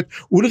מצא, זאת אומרת,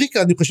 אולריק,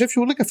 אני חושב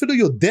שאולריק אפילו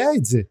יודע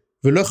את זה,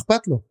 ולא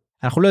אכפת לו.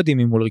 אנחנו לא יודעים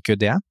אם אולריק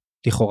יודע,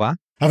 לכאורה.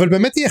 אבל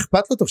באמת יהיה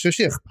אכפת לו, אתה חושב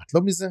שיהיה אכפת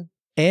לו מזה?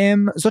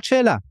 זאת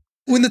שאלה.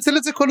 הוא ינצל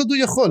את זה כל עוד הוא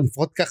יכול,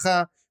 לפחות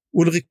ככה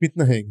אולריק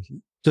מתנהג.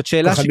 זאת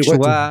שאלה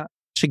שקשורה,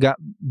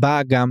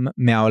 שבאה גם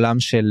מהעולם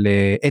של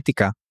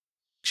אתיקה,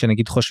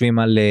 כשנגיד חושבים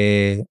על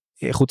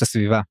איכות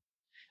הסביבה,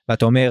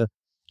 ואתה אומר,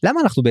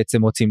 למה אנחנו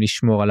בעצם רוצים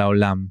לשמור על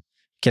העולם?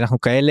 כי אנחנו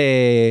כאלה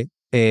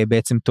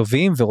בעצם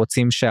טובים,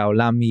 ורוצים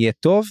שהעולם יהיה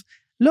טוב?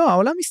 לא,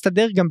 העולם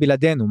מסתדר גם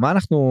בלעדינו, מה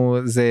אנחנו,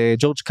 זה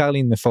ג'ורג'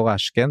 קרלין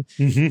מפורש, כן?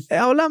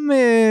 העולם,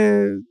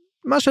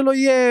 מה שלא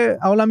יהיה,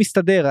 העולם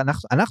מסתדר,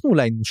 אנחנו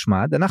אולי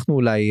נושמד, אנחנו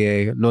אולי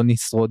לא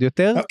נשרוד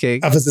יותר.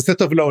 אבל זה עושה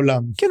טוב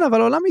לעולם. כן,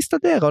 אבל העולם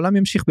מסתדר, העולם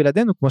ימשיך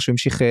בלעדינו, כמו שהוא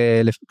המשיך,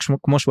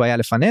 כמו שהוא היה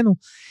לפנינו,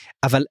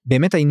 אבל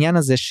באמת העניין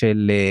הזה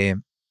של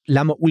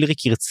למה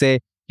אולריק ירצה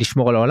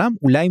לשמור על העולם,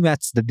 אולי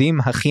מהצדדים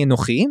הכי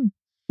אנוכיים,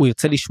 הוא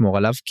ירצה לשמור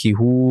עליו, כי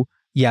הוא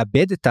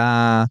יאבד את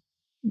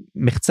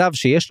המחצב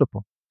שיש לו פה.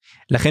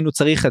 לכן הוא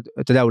צריך,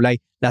 אתה יודע, אולי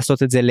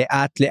לעשות את זה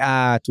לאט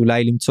לאט,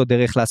 אולי למצוא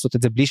דרך לעשות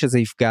את זה בלי שזה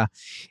יפגע,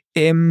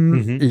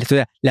 אתה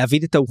יודע,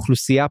 להעביד את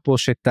האוכלוסייה פה,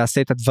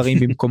 שתעשה את הדברים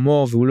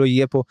במקומו, והוא לא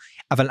יהיה פה,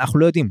 אבל אנחנו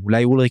לא יודעים,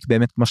 אולי אולריק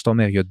באמת, כמו שאתה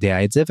אומר,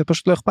 יודע את זה,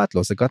 ופשוט לא אכפת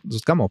לו,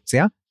 זאת גם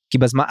אופציה, כי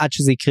בזמן עד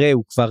שזה יקרה,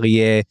 הוא כבר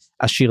יהיה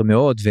עשיר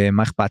מאוד,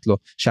 ומה אכפת לו,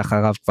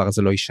 שאחריו כבר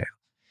זה לא יישאר.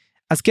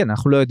 אז כן,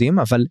 אנחנו לא יודעים,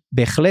 אבל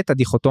בהחלט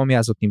הדיכוטומיה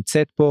הזאת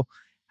נמצאת פה,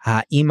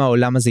 האם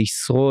העולם הזה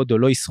ישרוד או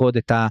לא ישרוד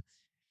את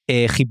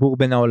החיבור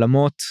בין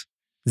העולמות,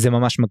 זה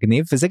ממש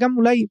מגניב, וזה גם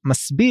אולי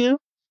מסביר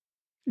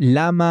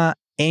למה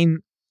אין,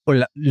 או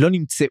לא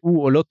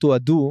נמצאו או לא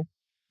תועדו,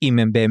 אם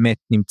הם באמת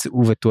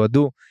נמצאו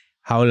ותועדו,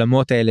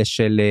 העולמות האלה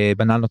של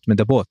בננות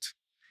מדברות.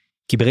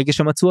 כי ברגע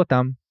שמצאו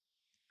אותם,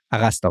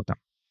 הרסת אותם.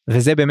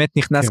 וזה באמת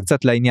נכנס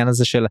קצת לעניין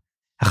הזה של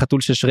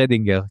החתול של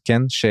שרדינגר,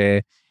 כן?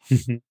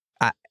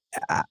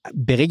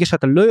 ברגע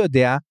שאתה לא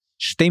יודע,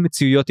 שתי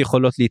מציאויות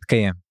יכולות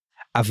להתקיים,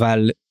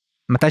 אבל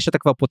מתי שאתה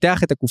כבר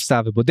פותח את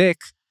הקופסה ובודק,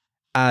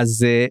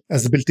 אז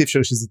בלתי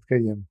אפשר שזה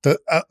יתקיים.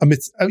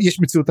 יש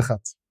מציאות אחת.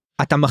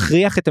 אתה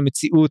מכריח את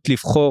המציאות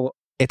לבחור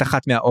את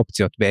אחת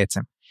מהאופציות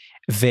בעצם.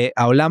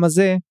 והעולם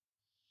הזה,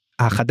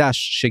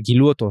 החדש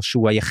שגילו אותו,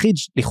 שהוא היחיד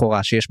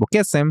לכאורה שיש בו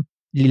קסם,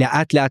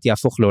 לאט לאט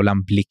יהפוך לעולם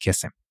בלי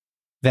קסם.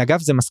 ואגב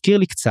זה מזכיר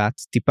לי קצת,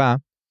 טיפה,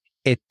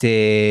 את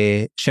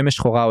שמש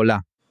שחורה עולה.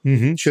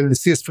 של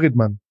C.S.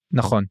 פרידמן.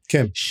 נכון.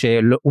 כן.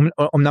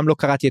 שאומנם לא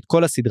קראתי את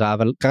כל הסדרה,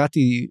 אבל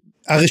קראתי...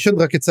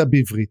 הראשון רק יצא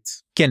בעברית.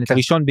 כן, את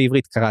הראשון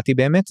בעברית קראתי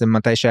באמת, זה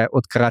מתי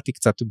שעוד קראתי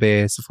קצת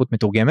בספרות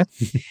מתורגמת.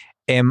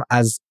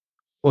 אז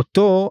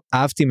אותו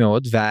אהבתי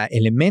מאוד,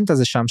 והאלמנט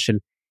הזה שם של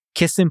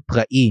קסם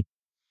פראי,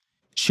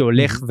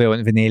 שהולך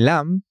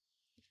ונעלם,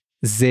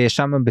 זה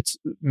שם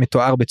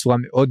מתואר בצורה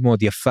מאוד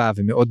מאוד יפה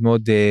ומאוד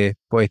מאוד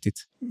פואטית.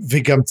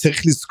 וגם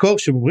צריך לזכור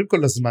שהם אומרים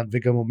כל הזמן,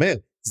 וגם אומר,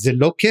 זה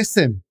לא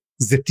קסם,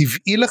 זה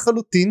טבעי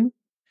לחלוטין,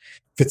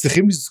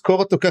 וצריכים לזכור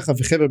אותו ככה,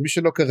 וחבר, מי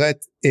שלא קרא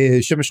את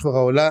שמש שחורה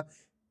עולה,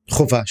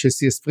 חובה של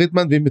סי.אס.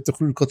 פרידמן, ואם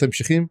תוכלו לקרוא את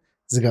ההמשכים,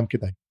 זה גם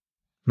כדאי.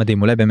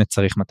 מדהים, אולי באמת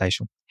צריך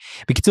מתישהו.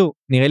 בקיצור,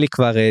 נראה לי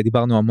כבר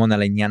דיברנו המון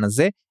על העניין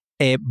הזה,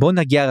 בואו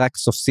נגיע רק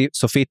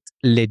סופית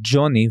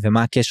לג'וני,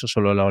 ומה הקשר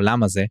שלו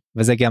לעולם הזה,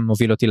 וזה גם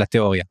מוביל אותי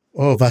לתיאוריה.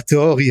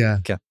 והתיאוריה.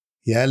 כן.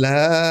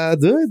 יאללה,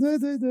 דוי.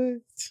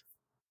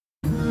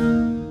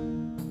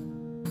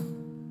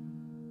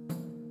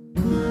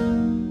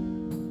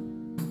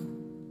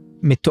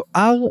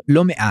 מתואר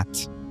לא מעט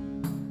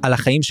על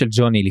החיים של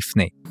ג'וני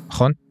לפני,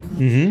 נכון?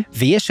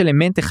 ויש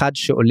אלמנט אחד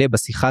שעולה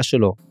בשיחה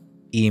שלו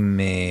עם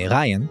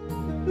ריין,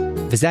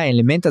 וזה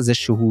האלמנט הזה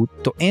שהוא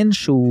טוען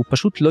שהוא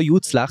פשוט לא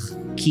יוצלח,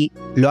 כי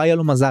לא היה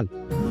לו מזל.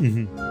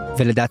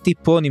 ולדעתי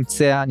פה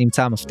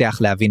נמצא המפתח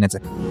להבין את זה.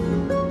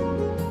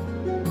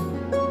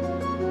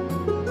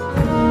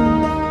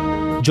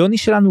 ג'וני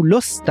שלנו לא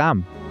סתם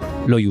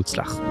לא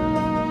יוצלח.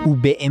 הוא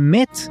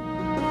באמת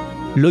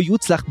לא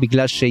יוצלח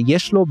בגלל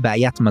שיש לו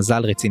בעיית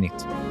מזל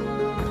רצינית.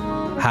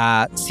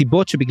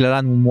 הסיבות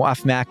שבגללן הוא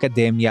מועף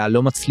מהאקדמיה,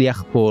 לא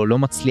מצליח פה, לא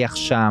מצליח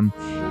שם,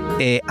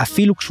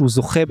 אפילו כשהוא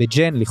זוכה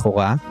בג'ן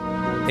לכאורה,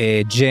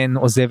 ג'ן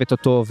עוזבת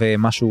אותו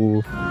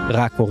ומשהו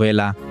רע קורה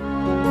לה.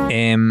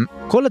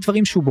 כל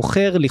הדברים שהוא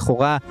בוחר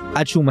לכאורה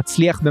עד שהוא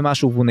מצליח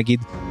במשהו, והוא נגיד,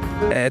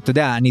 אתה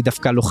יודע, אני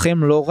דווקא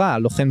לוחם לא רע,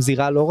 לוחם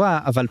זירה לא רע,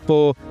 אבל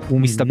פה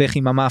הוא מסתבך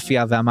עם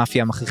המאפיה,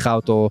 והמאפיה מכריחה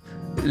אותו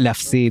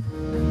להפסיד.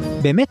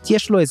 באמת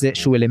יש לו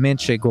איזשהו אלמנט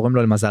שגורם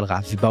לו למזל רע,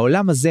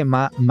 ובעולם הזה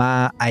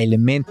מה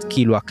האלמנט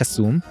כאילו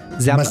הקסום?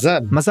 זה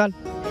מזל.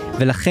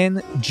 ולכן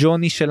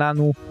ג'וני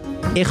שלנו,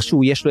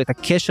 איכשהו יש לו את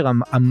הקשר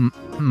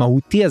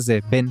המהותי הזה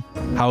בין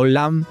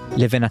העולם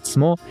לבין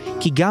עצמו,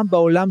 כי גם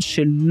בעולם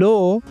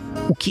שלו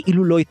הוא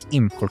כאילו לא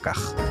התאים כל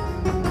כך.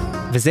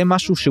 וזה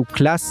משהו שהוא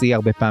קלאסי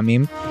הרבה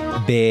פעמים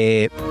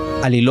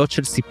בעלילות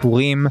של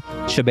סיפורים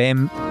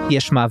שבהם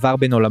יש מעבר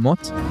בין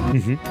עולמות,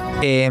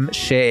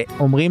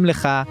 שאומרים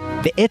לך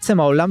בעצם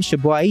העולם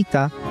שבו היית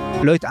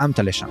לא התאמת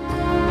לשם,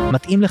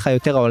 מתאים לך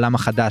יותר העולם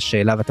החדש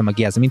שאליו אתה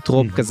מגיע. זה מין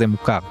טרופ כזה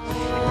מוכר.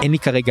 אין לי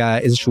כרגע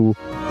איזשהו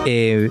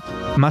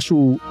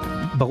משהו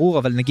ברור,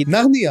 אבל נגיד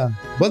נרניה,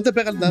 בוא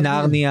נדבר על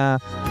נרניה,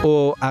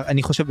 או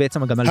אני חושב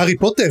בעצם גם על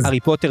הארי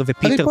פוטר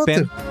ופיטר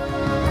פן,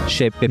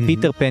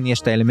 שבפיטר פן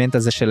יש את האלמנט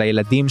הזה של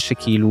הילדים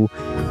שכאילו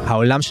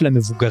העולם של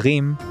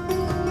המבוגרים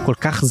כל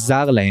כך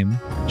זר להם,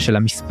 של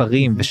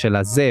המספרים ושל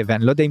הזה,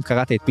 ואני לא יודע אם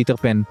קראת את פיטר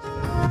פן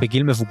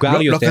בגיל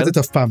מבוגר יותר. לא קראתי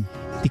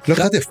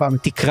אף פעם.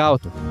 תקרא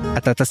אותו.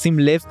 אתה תשים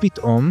לב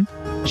פתאום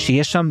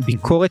שיש שם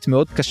ביקורת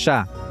מאוד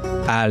קשה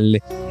על,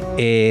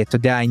 אתה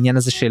יודע, העניין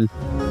הזה של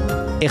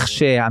איך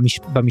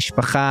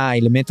שבמשפחה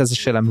האלמנט הזה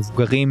של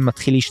המבוגרים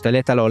מתחיל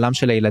להשתלט על העולם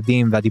של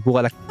הילדים, והדיבור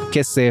על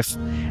הכסף,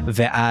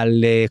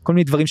 ועל כל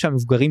מיני דברים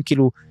שהמבוגרים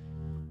כאילו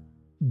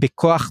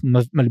בכוח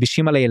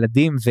מלבישים על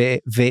הילדים,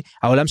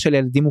 והעולם של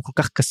הילדים הוא כל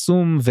כך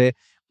קסום,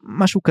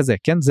 ומשהו כזה,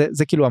 כן?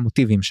 זה כאילו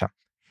המוטיבים שם.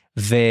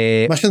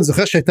 מה שאני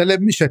זוכר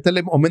שהייתה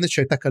להם אומנת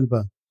שהייתה כלבה.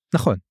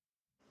 נכון.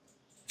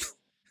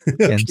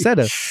 כן,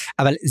 בסדר.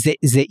 אבל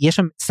יש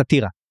שם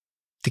סטירה.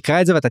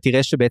 תקרא את זה ואתה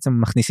תראה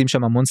שבעצם מכניסים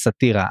שם המון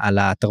סטירה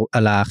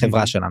על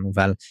החברה שלנו,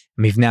 ועל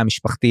מבנה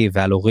המשפחתי,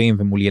 ועל הורים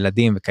ומול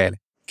ילדים וכאלה.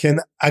 כן,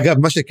 אגב,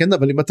 מה שכן,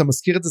 אבל אם אתה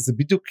מזכיר את זה, זה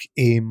בדיוק,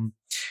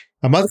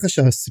 אמרתי לך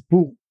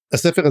שהסיפור,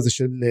 הספר הזה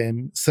של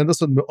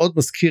סנדרסון מאוד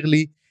מזכיר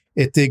לי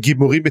את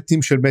גיבורים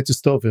מתים של מתיו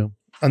סטובר.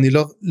 אני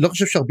לא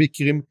חושב שהרבה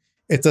מכירים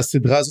את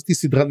הסדרה הזאת, היא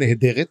סדרה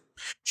נהדרת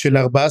של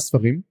 4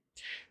 ספרים,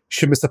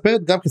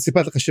 שמספרת גם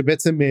כסיפרת לך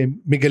שבעצם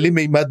מגלים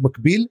מימד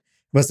מקביל,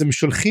 ואז הם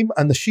שולחים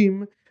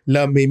אנשים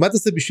למימד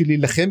הזה בשביל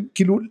להילחם,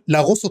 כאילו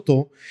להרוס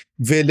אותו,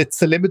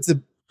 ולצלם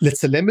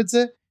את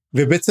זה,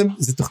 ובעצם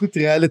זה תוכנית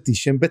ריאליטי,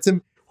 שהם בעצם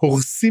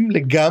הורסים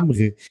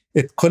לגמרי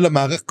את כל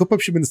המערך, כל פעם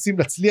שמנסים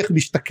להצליח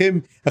להשתקם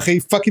אחרי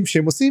פאקים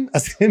שהם עושים,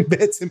 אז הם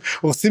בעצם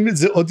הורסים את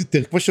זה עוד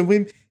יותר, כמו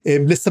שאומרים,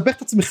 לסבך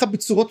את עצמך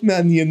בצורות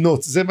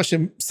מעניינות, זה מה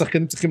שהם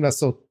שחקנים צריכים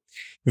לעשות,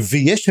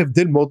 ויש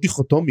הבדל מאוד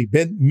דיכוטומי,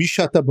 בין מי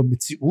שאתה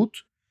במציאות,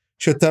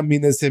 שאתה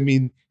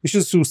יש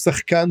איזשהו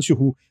שחקן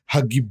שהוא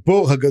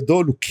הגיבור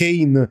הגדול, הוא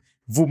קיין,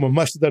 והוא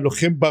ממש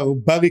לוחם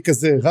ברברי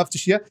כזה, רב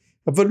תשייה,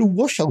 אבל הוא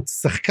וושאוט,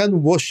 שחקן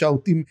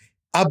וושאוט עם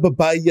אבא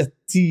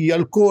בעייתי,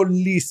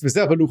 אלכוהוליסט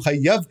וזה, אבל הוא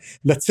חייב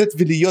לצאת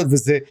ולהיות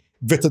וזה,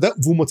 ואתה יודע,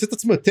 והוא מוצא את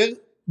עצמו יותר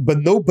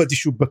בנובדי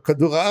שהוא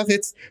בכדור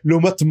הארץ,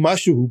 לעומת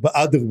משהו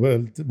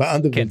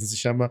באנדרוולד הזה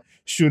שם,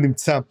 שהוא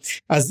נמצא.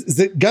 אז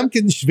זה גם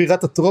כן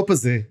שבירת הטרופ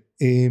הזה,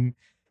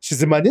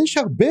 שזה מעניין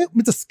שהרבה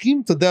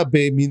מתעסקים, אתה יודע,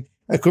 במין,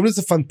 קוראים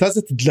לזה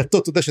פנטזיית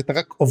דלתות, אתה יודע, שאתה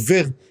רק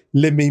עובר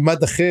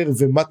למימד אחר,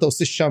 ומה אתה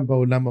עושה שם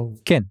בעולם ההוא.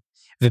 כן,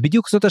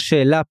 ובדיוק זאת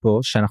השאלה פה,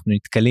 שאנחנו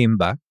נתקלים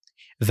בה,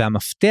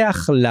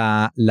 והמפתח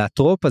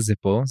לטרופ הזה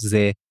פה,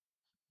 זה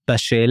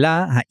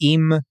בשאלה,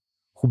 האם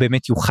הוא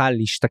באמת יוכל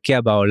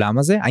להשתקע בעולם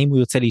הזה, האם הוא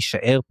יוצא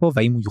להישאר פה,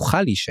 והאם הוא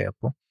יוכל להישאר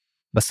פה,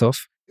 בסוף.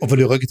 אבל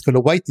הוא יורג את כל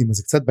הווייטים, אז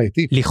זה קצת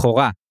בעייתי.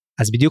 לכאורה,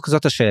 אז בדיוק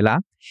זאת השאלה,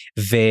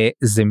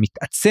 וזה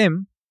מתעצם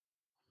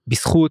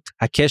בזכות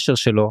הקשר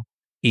שלו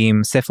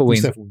עם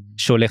ספרווין,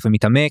 שהולך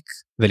ומתעמק,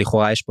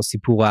 ולכאורה יש פה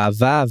סיפור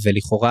אהבה,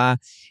 ולכאורה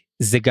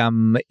זה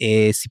גם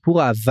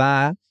סיפור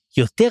אהבה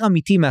יותר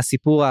אמיתי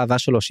מהסיפור האהבה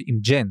שלו עם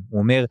ג'ן.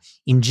 הוא אומר,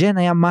 עם ג'ן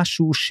היה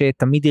משהו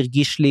שתמיד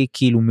הרגיש לי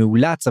כאילו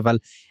מאולץ, אבל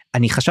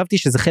אני חשבתי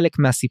שזה חלק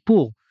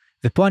מהסיפור,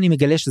 ופה אני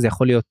מגלה שזה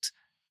יכול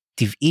להיות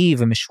טבעי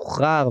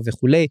ומשוחרר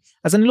וכולי,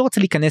 אז אני לא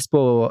רוצה להיכנס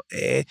פה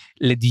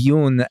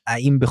לדיון,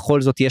 האם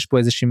בכל זאת יש פה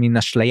איזושהי מין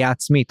אשליה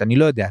עצמית, אני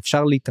לא יודע,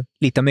 אפשר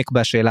להתעמק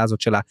בשאלה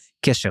הזאת של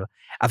הקשר,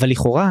 אבל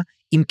לכאורה,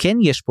 אם כן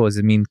יש פה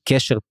איזה מין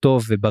קשר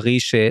טוב ובריא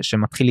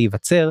שמתחיל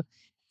להיווצר,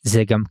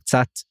 זה גם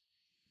קצת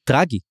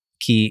טרגי,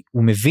 כי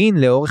הוא מבין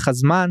לאורך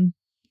הזמן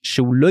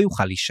שהוא לא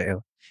יוכל להישאר,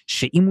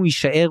 שאם הוא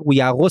יישאר הוא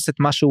יהרוס את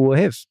מה שהוא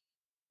אוהב.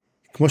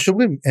 כמו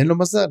שאומרים, אין לו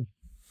מזל.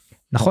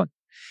 נכון.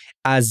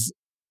 אז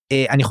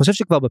אני חושב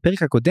שכבר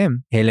בפרק הקודם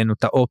העלינו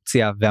את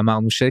האופציה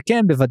ואמרנו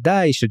שכן,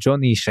 בוודאי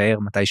שג'וני יישאר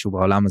מתישהו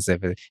בעולם הזה,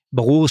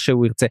 וברור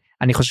שהוא ירצה,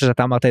 אני חושב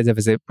שאתה אמרת את זה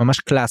וזה ממש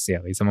קלאסי,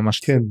 הרי זה ממש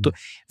כן. טוב.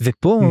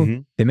 ופה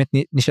באמת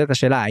נשאלת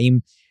השאלה, האם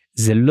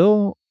זה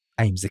לא,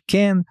 האם זה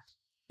כן,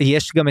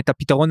 יש גם את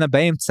הפתרון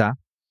באמצע,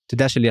 אתה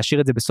יודע, של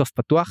להשאיר את זה בסוף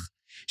פתוח,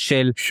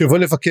 שבוא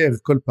לבקר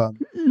כל פעם.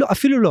 לא,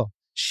 אפילו לא,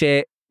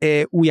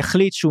 שהוא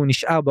יחליט שהוא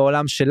נשאר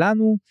בעולם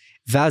שלנו,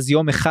 ואז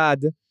יום אחד,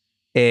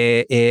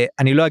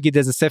 אני לא אגיד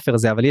איזה ספר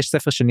זה, אבל יש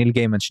ספר של ניל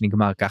גיימן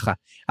שנגמר ככה,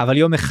 אבל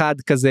יום אחד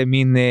כזה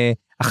מין,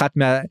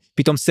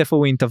 פתאום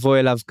ספרווין תבוא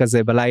אליו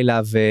כזה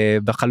בלילה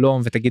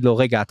ובחלום, ותגיד לו,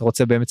 רגע, אתה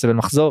רוצה באמת סבל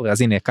מחזור?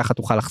 אז הנה, ככה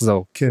תוכל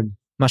לחזור. כן.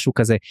 משהו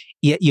כזה.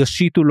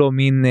 יושיטו לו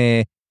מין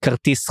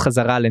כרטיס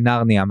חזרה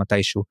לנרניה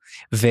מתישהו,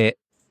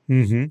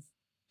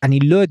 אני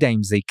לא יודע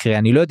אם זה יקרה,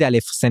 אני לא יודע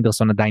לאיפה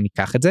סנדרסון עדיין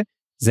ייקח את זה,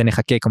 זה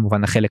נחכה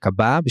כמובן לחלק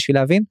הבא בשביל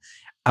להבין,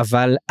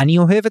 אבל אני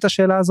אוהב את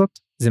השאלה הזאת,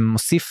 זה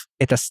מוסיף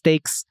את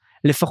הסטייקס,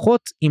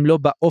 לפחות אם לא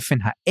באופן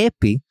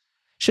האפי,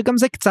 שגם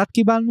זה קצת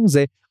קיבלנו,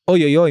 זה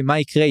אוי אוי אוי, מה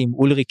יקרה אם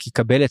אולריק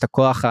יקבל את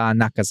הכוח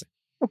הענק הזה?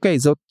 אוקיי,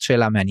 זאת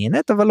שאלה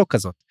מעניינת, אבל לא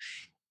כזאת.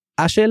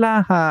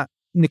 השאלה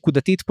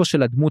הנקודתית פה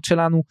של הדמות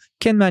שלנו,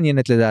 כן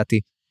מעניינת לדעתי,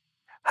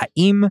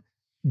 האם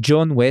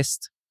ג'ון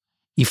ווסט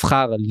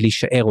יבחר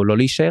להישאר או לא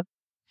להישאר,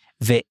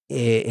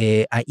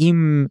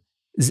 והאם,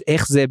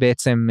 איך זה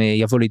בעצם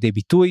יבוא לידי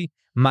ביטוי,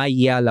 מה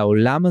יהיה על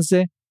העולם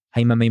הזה,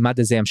 האם המימד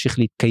הזה ימשיך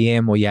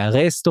להתקיים או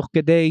יערס תוך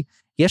כדי,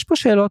 יש פה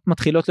שאלות,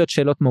 מתחילות להיות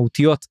שאלות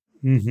מהותיות,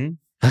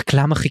 רק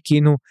למה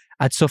חיכינו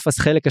עד סוף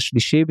החלק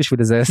השלישי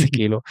בשביל זה, זה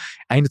כאילו,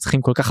 היינו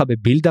צריכים כל כך הרבה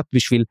בילדאפ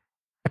בשביל,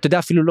 אתה יודע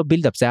אפילו לא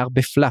בילדאפ, זה היה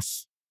הרבה פלאף,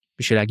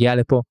 בשביל להגיע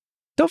לפה,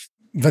 טוב.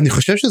 ואני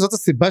חושב שזאת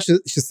הסיבה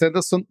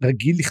שסנדרסון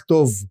רגיל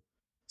לכתוב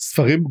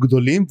ספרים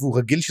גדולים, והוא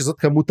רגיל שזאת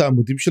כמות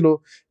העמודים שלו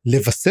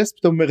לבסס,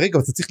 פתאום אומר, רגע,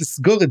 אתה צריך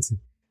לסגור את זה.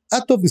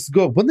 טוב,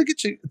 נסגור, בוא נגיד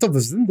טוב,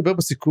 אז נדבר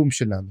בסיכום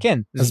שלנו. כן.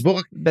 אז בוא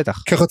רק,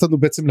 בטח. קח אותנו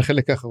בעצם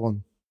לחלק האחרון.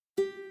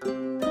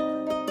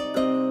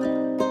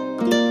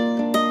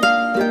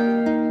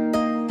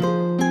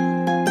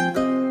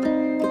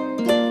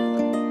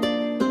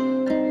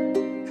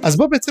 אז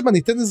בוא בעצם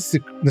אני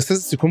נעשה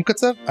איזה סיכום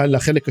קצר על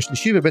החלק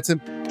השלישי, ובעצם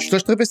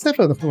 3/4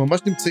 ספר, אנחנו ממש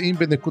נמצאים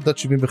בנקודת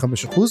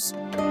 75%.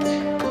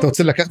 אתה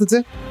רוצה לקחת את זה?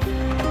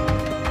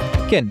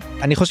 כן,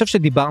 אני חושב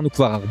שדיברנו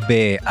כבר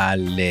הרבה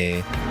על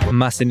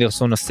מה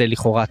סנדרסון עושה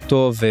לכאורה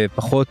טוב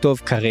ופחות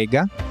טוב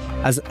כרגע,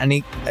 אז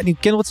אני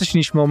כן רוצה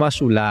שנשמע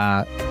משהו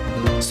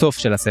לסוף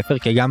של הספר,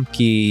 כי גם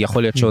כי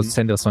יכול להיות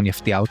שסנדרסון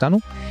יפתיע אותנו,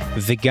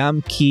 וגם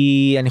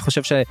כי אני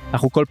חושב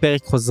שאנחנו כל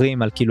פרק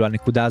חוזרים על כאילו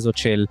הנקודה הזאת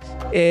של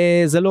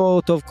זה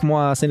לא טוב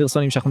כמו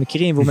הסנדרסונים שאנחנו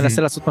מכירים, והוא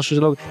מנסה לעשות משהו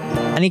שלא,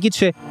 אני אגיד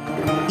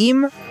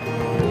שאם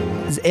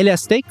אלה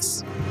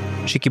הסטייקס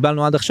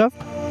שקיבלנו עד עכשיו,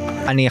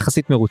 אני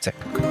יחסית מרוצה.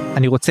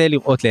 אני רוצה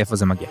לראות לאיפה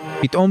זה מגיע.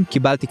 פתאום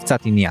קיבלתי קצת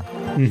עניין.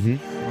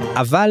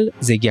 אבל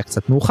זה הגיע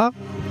קצת מאוחר,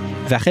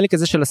 והחלק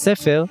הזה של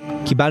הספר,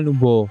 קיבלנו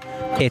בו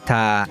את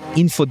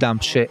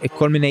האינפודאמפ,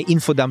 כל מיני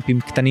אינפודאמפים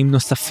קטנים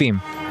נוספים,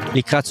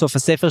 לקראת סוף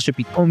הספר,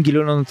 שפתאום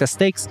גילו לנו את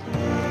הסטייקס,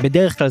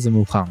 בדרך כלל זה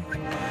מאוחר.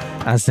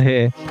 אז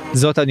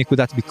זאת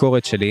הנקודת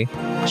ביקורת שלי,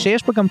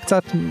 שיש פה גם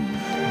קצת,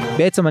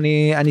 בעצם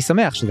אני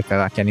שמח שזה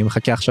קרה, כי אני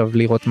מחכה עכשיו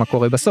לראות מה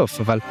קורה בסוף,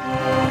 אבל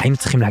היינו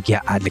צריכים להגיע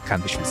עד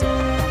לכאן בשביל זה.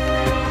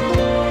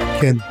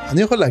 כן,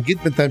 אני יכול להגיד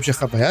בינתיים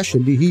שהחוויה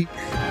שלי היא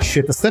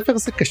שאת הספר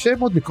הזה קשה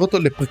מאוד לקרוא אותו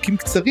לפרקים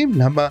קצרים,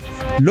 למה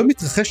לא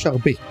מתרחש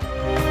הרבה.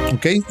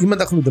 אוקיי? אם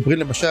אנחנו מדברים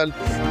למשל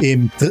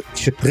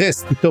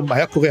שטרס פתאום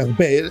היה קורא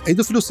הרבה,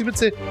 היינו אפילו עושים את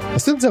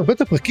זה הרבה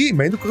יותר פרקים,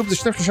 היינו קוראים את זה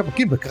 2-3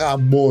 פרקים וקרא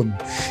המון,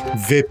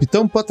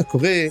 ופתאום פה אתה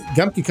קורא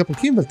גם כקרא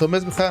פרקים, ואתה אומר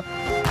לך,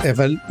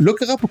 אבל לא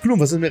קרה פה כלום,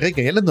 ואז אני אומר,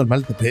 רגע, יהיה לנו על מה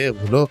לדבר,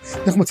 או לא,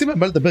 אנחנו מוצאים על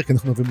מה לדבר, כי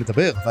אנחנו אוהבים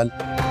לדבר, אבל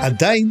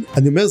עדיין,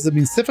 אני אומר, זה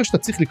מין ספר שאתה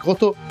צריך לקרוא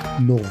אותו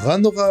נורא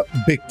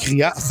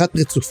בקריאה אחת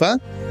רצופה,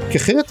 כי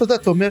אחרת אתה יודע,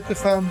 אתה אומר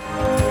ככה,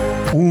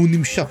 הוא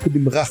נמשך, הוא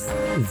נמרח,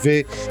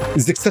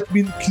 וזה קצת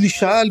מין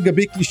קלישאה על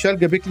גבי קלישאה על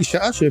גבי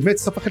קלישאה, שבאמת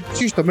סף החלק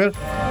קלישי, שאתה אומר,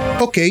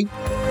 אוקיי,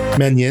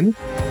 מעניין,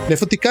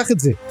 לאיפה תיקח את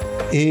זה?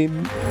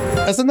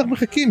 אז אנחנו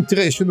מחכים,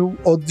 תראה, יש לנו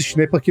עוד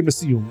 2 פרקים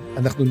לסיום,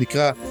 אנחנו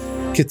נקרא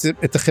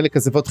את החלק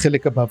הזה ועוד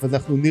חלק הבא,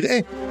 ואנחנו נראה.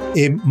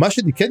 מה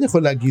שאני כן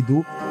יכול להגיד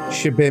הוא,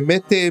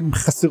 שבאמת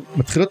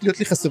מתחילות להיות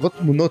לי חסרות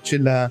תמונות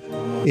של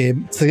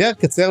הצייר,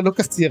 כי הצייר לא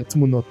כך צייר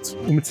תמונות,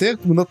 הוא מצייר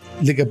תמונות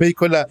לגבי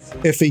כל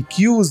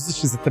ה-FAQs,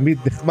 שזה תמיד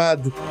נחמד,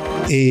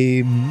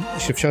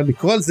 שאפשר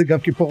לקרוא על זה, גם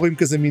כי פה רואים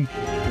כזה מין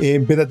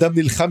בן אדם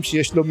נלחם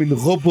שיש לו מין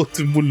רובוט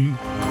מול,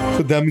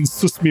 אתה יודע, מין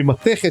סוס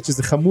ממתכת,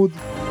 שזה חמוד.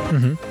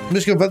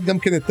 יש כמובן גם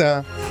כן את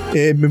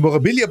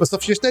הממורביליה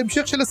בסוף, שיש את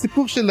ההמשך של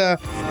הסיפור של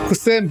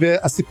הקוסם,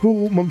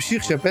 והסיפור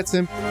ממשיך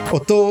שבעצם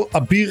אותו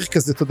אביר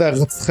כזה, אתה יודע,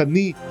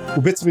 רצחני,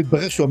 הוא בעצם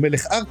מתברר שהוא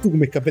המלך ארתור,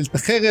 מקבל את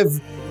החרב,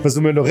 ואז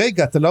הוא אומר לו,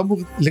 רגע, אתה לא אמור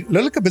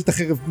לא לקבל את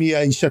החרב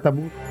מהאישה, אתה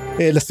אמור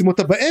לשים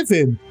אותה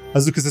באבן.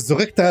 אז הוא כזה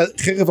זורק את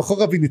החרב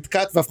אחורה והיא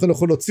נתקעת ואף אחד לא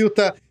יכול להוציא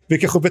אותה,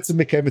 וכך הוא בעצם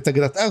מקיים את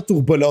הגנת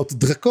ארתור, בולע אותו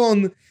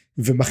דרקון,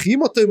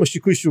 ומחיים אותו עם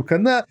השיקוי שהוא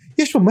קנה.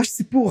 יש ממש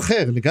סיפור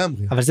אחר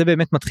לגמרי. אבל זה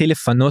באמת מתחיל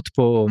לפנות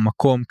פה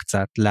מקום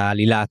קצת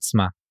לעלילה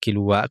עצמה,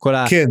 כאילו כל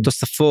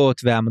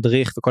התוספות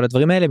והמדריך וכל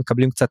הדברים האלה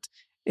מקבלים קצת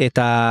את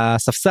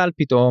הספסל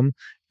פתאום,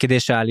 כדי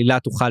שהעלילה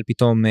תוכל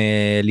פתאום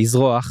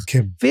לזרוח,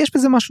 ויש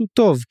בזה משהו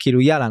טוב,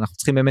 כאילו יאללה, אנחנו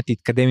צריכים באמת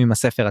להתקדם עם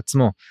הספר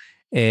עצמו,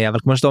 אבל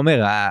כמו שאתה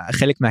אומר,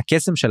 חלק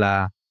מהקסם של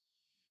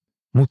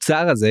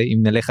המוצר הזה, אם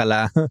נלך על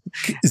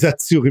זה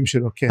הציורים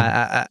שלו, כן.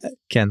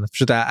 כן,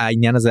 פשוט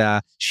העניין הזה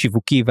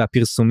השיווקי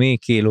והפרסומי,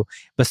 כאילו,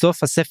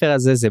 בסוף הספר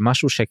הזה זה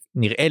משהו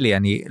שנראה לי,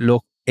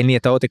 אין לי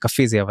את העותק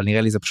הפיזי, אבל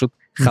נראה לי זה פשוט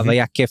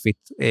חוויה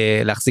כיפית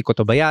להחזיק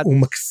אותו ביד. הוא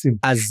מקסים.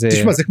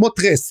 תשמע, זה כמו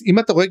טרס, אם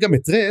אתה רואה גם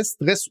את טרס,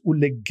 טרס הוא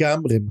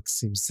לגמרי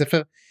מקסים.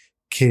 ספר,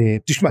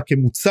 תשמע,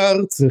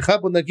 כמוצר צריכה,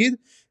 בוא נגיד,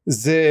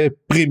 זה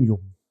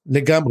פרימיום.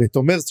 לגמרי, אתה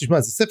אומר,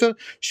 תשמע, זה ספר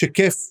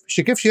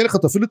שכיף שיהיה לך,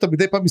 אתה אפילו אתה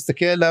מדי פעם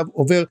מסתכל עליו,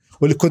 עובר,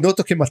 או לקונה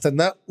אותו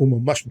כמתנה,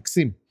 הוא ממש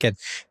מקסים. כן.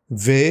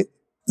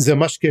 וזה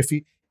ממש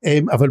כיפי,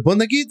 אבל בוא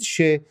נגיד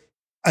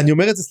שאני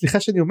אומר את זה, סליחה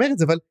שאני אומר את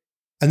זה, אבל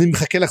אני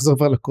מחכה לחזור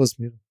כבר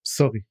לקוסמיר,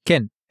 סורי.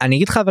 כן, אני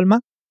אגיד לך אבל מה?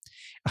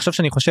 עכשיו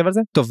שאני חושב על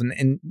זה, טוב,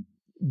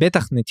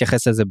 בטח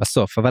נתייחס לזה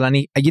בסוף, אבל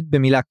אני אגיד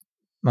במילה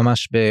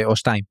ממש או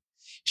שתיים,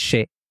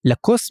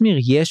 שלקוסמיר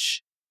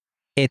יש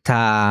את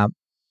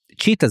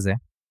הצ'יט הזה,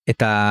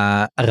 את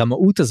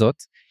הרמאות הזאת,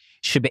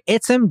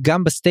 שבעצם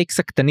גם בסטייקס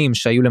הקטנים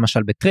שהיו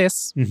למשל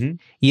בטרס,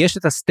 יש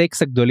את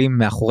הסטייקס הגדולים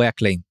מאחורי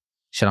הקלעים,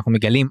 שאנחנו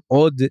מגלים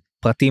עוד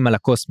פרטים על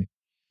הקוסמיר,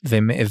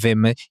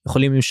 והם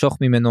יכולים למשוך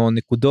ממנו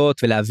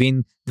נקודות,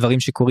 ולהבין דברים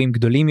שקורים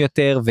גדולים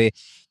יותר,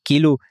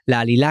 וכאילו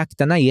לעלילה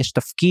הקטנה יש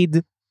תפקיד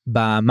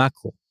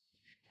במקרו,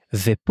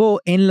 ופה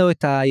אין לו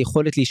את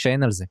היכולת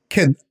להישען על זה.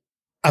 כן,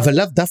 אבל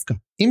לאו דווקא,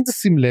 אם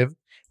תשים לב,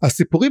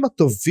 הסיפורים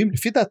הטובים,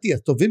 לפי דעתי,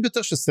 הטובים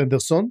ביותר של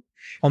סנדרסון,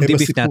 עומדים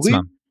בפני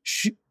עצמם.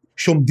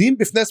 שעומדים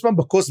בפני עצמם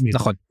בקוסמיר.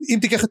 נכון. אם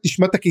תיקח את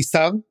נשמת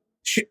הקיסר,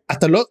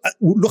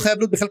 הוא לא חייב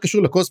להיות בכלל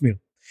קשור לקוסמיר.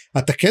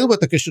 אתה כן רואה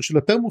את הקשר שלו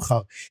יותר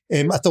מאוחר.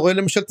 אתה רואה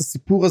למשל את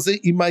הסיפור הזה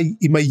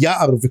עם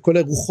היער וכל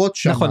הרוחות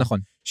שם. נכון, נכון.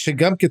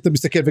 שגם כי אתה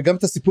מסתכל, וגם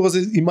את הסיפור הזה,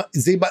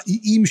 זה עם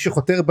האיים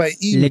שחותר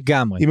באיים.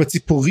 לגמרי. עם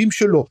הציפורים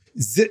שלו.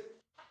 זה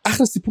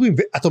אחלה סיפורים.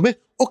 ואתה אומר,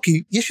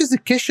 אוקיי, יש איזה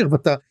קשר,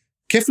 ואתה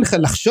כיף לך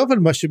לחשוב על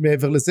מה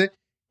שמעבר לזה,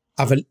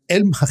 אבל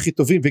אלם הכי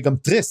טובים, וגם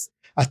טרס,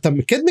 אתה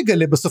כן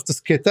מגלה בסוף את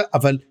הסקטה,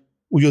 אבל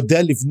הוא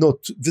יודע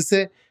לבנות,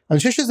 וזה, אני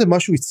חושב שזה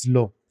משהו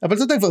אצלו, אבל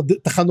זה כבר,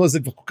 תחנו על זה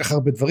כבר כל כך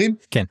הרבה דברים,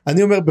 כן.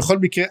 אני אומר, בכל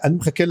מקרה, אני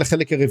מחכה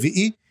לחלק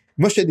הרביעי,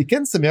 מה שאני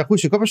כן שמח הוא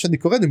שכל מה שאני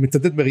קורא, אני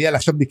מתעדד מריאל,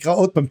 עכשיו נקרא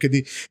עוד פעם,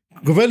 כדי,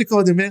 גובר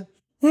לקרוא, אני אומר,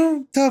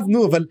 טוב,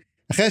 נו, אבל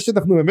אחרי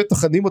שאנחנו באמת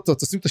תוכנים אותו,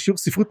 עושים את השיעור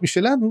ספרות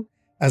משלנו,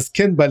 אז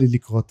כן בא לי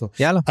לקרוא אותו.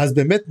 יאללה. אז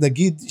באמת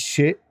נגיד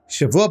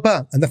ששבוע הבא,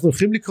 אנחנו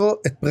הולכים לקרוא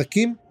את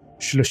פרקים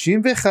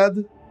 31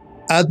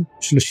 עד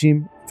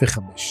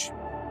 35.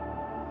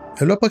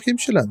 אלו הפרקים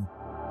שלנו.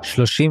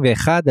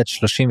 31 עד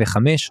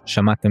 35,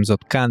 שמעתם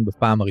זאת כאן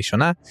בפעם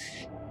הראשונה.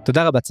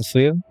 תודה רבה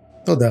צפריר.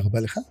 תודה רבה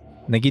לך.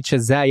 נגיד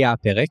שזה היה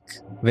הפרק,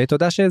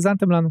 ותודה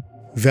שהזנתם לנו.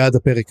 ועד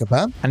הפרק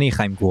הבא. אני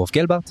חיים גורוב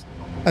גלברט.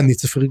 אני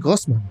צפריר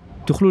גרוסמן.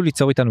 תוכלו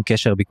ליצור איתנו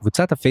קשר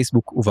בקבוצת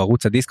הפייסבוק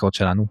ובערוץ הדיסקורד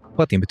שלנו,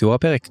 פרטים בתיאור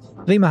הפרק.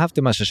 ואם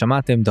אהבתם מה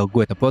ששמעתם,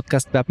 דרגו את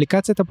הפודקאסט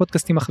באפליקציית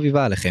הפודקאסטים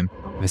החביבה עליכם,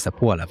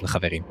 וספרו עליו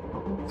לחברים.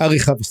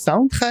 עריכה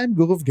וסאונד חיים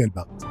גורוב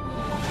גלברט.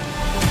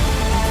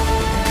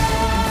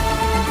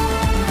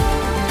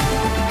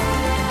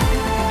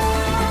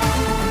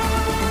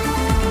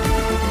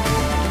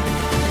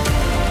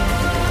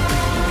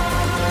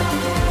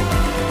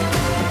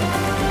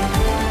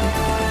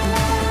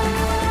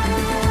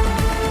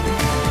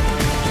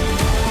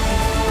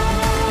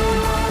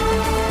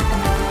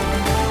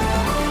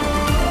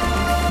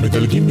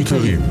 מדלגים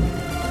יקרים,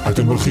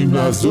 אתם הולכים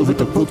לעזוב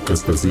את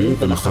הפודקאסט הזה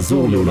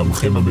ולחזור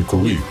לעולמכם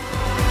המקורי.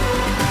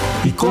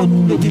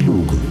 איקון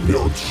לדילוג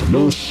בעוד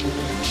 3,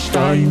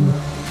 2,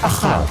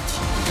 1.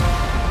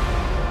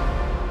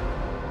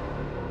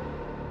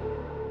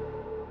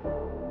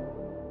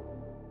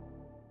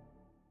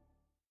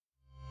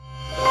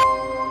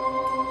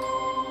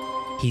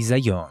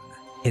 היזיון,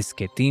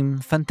 הסקטים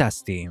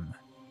פנטסטיים.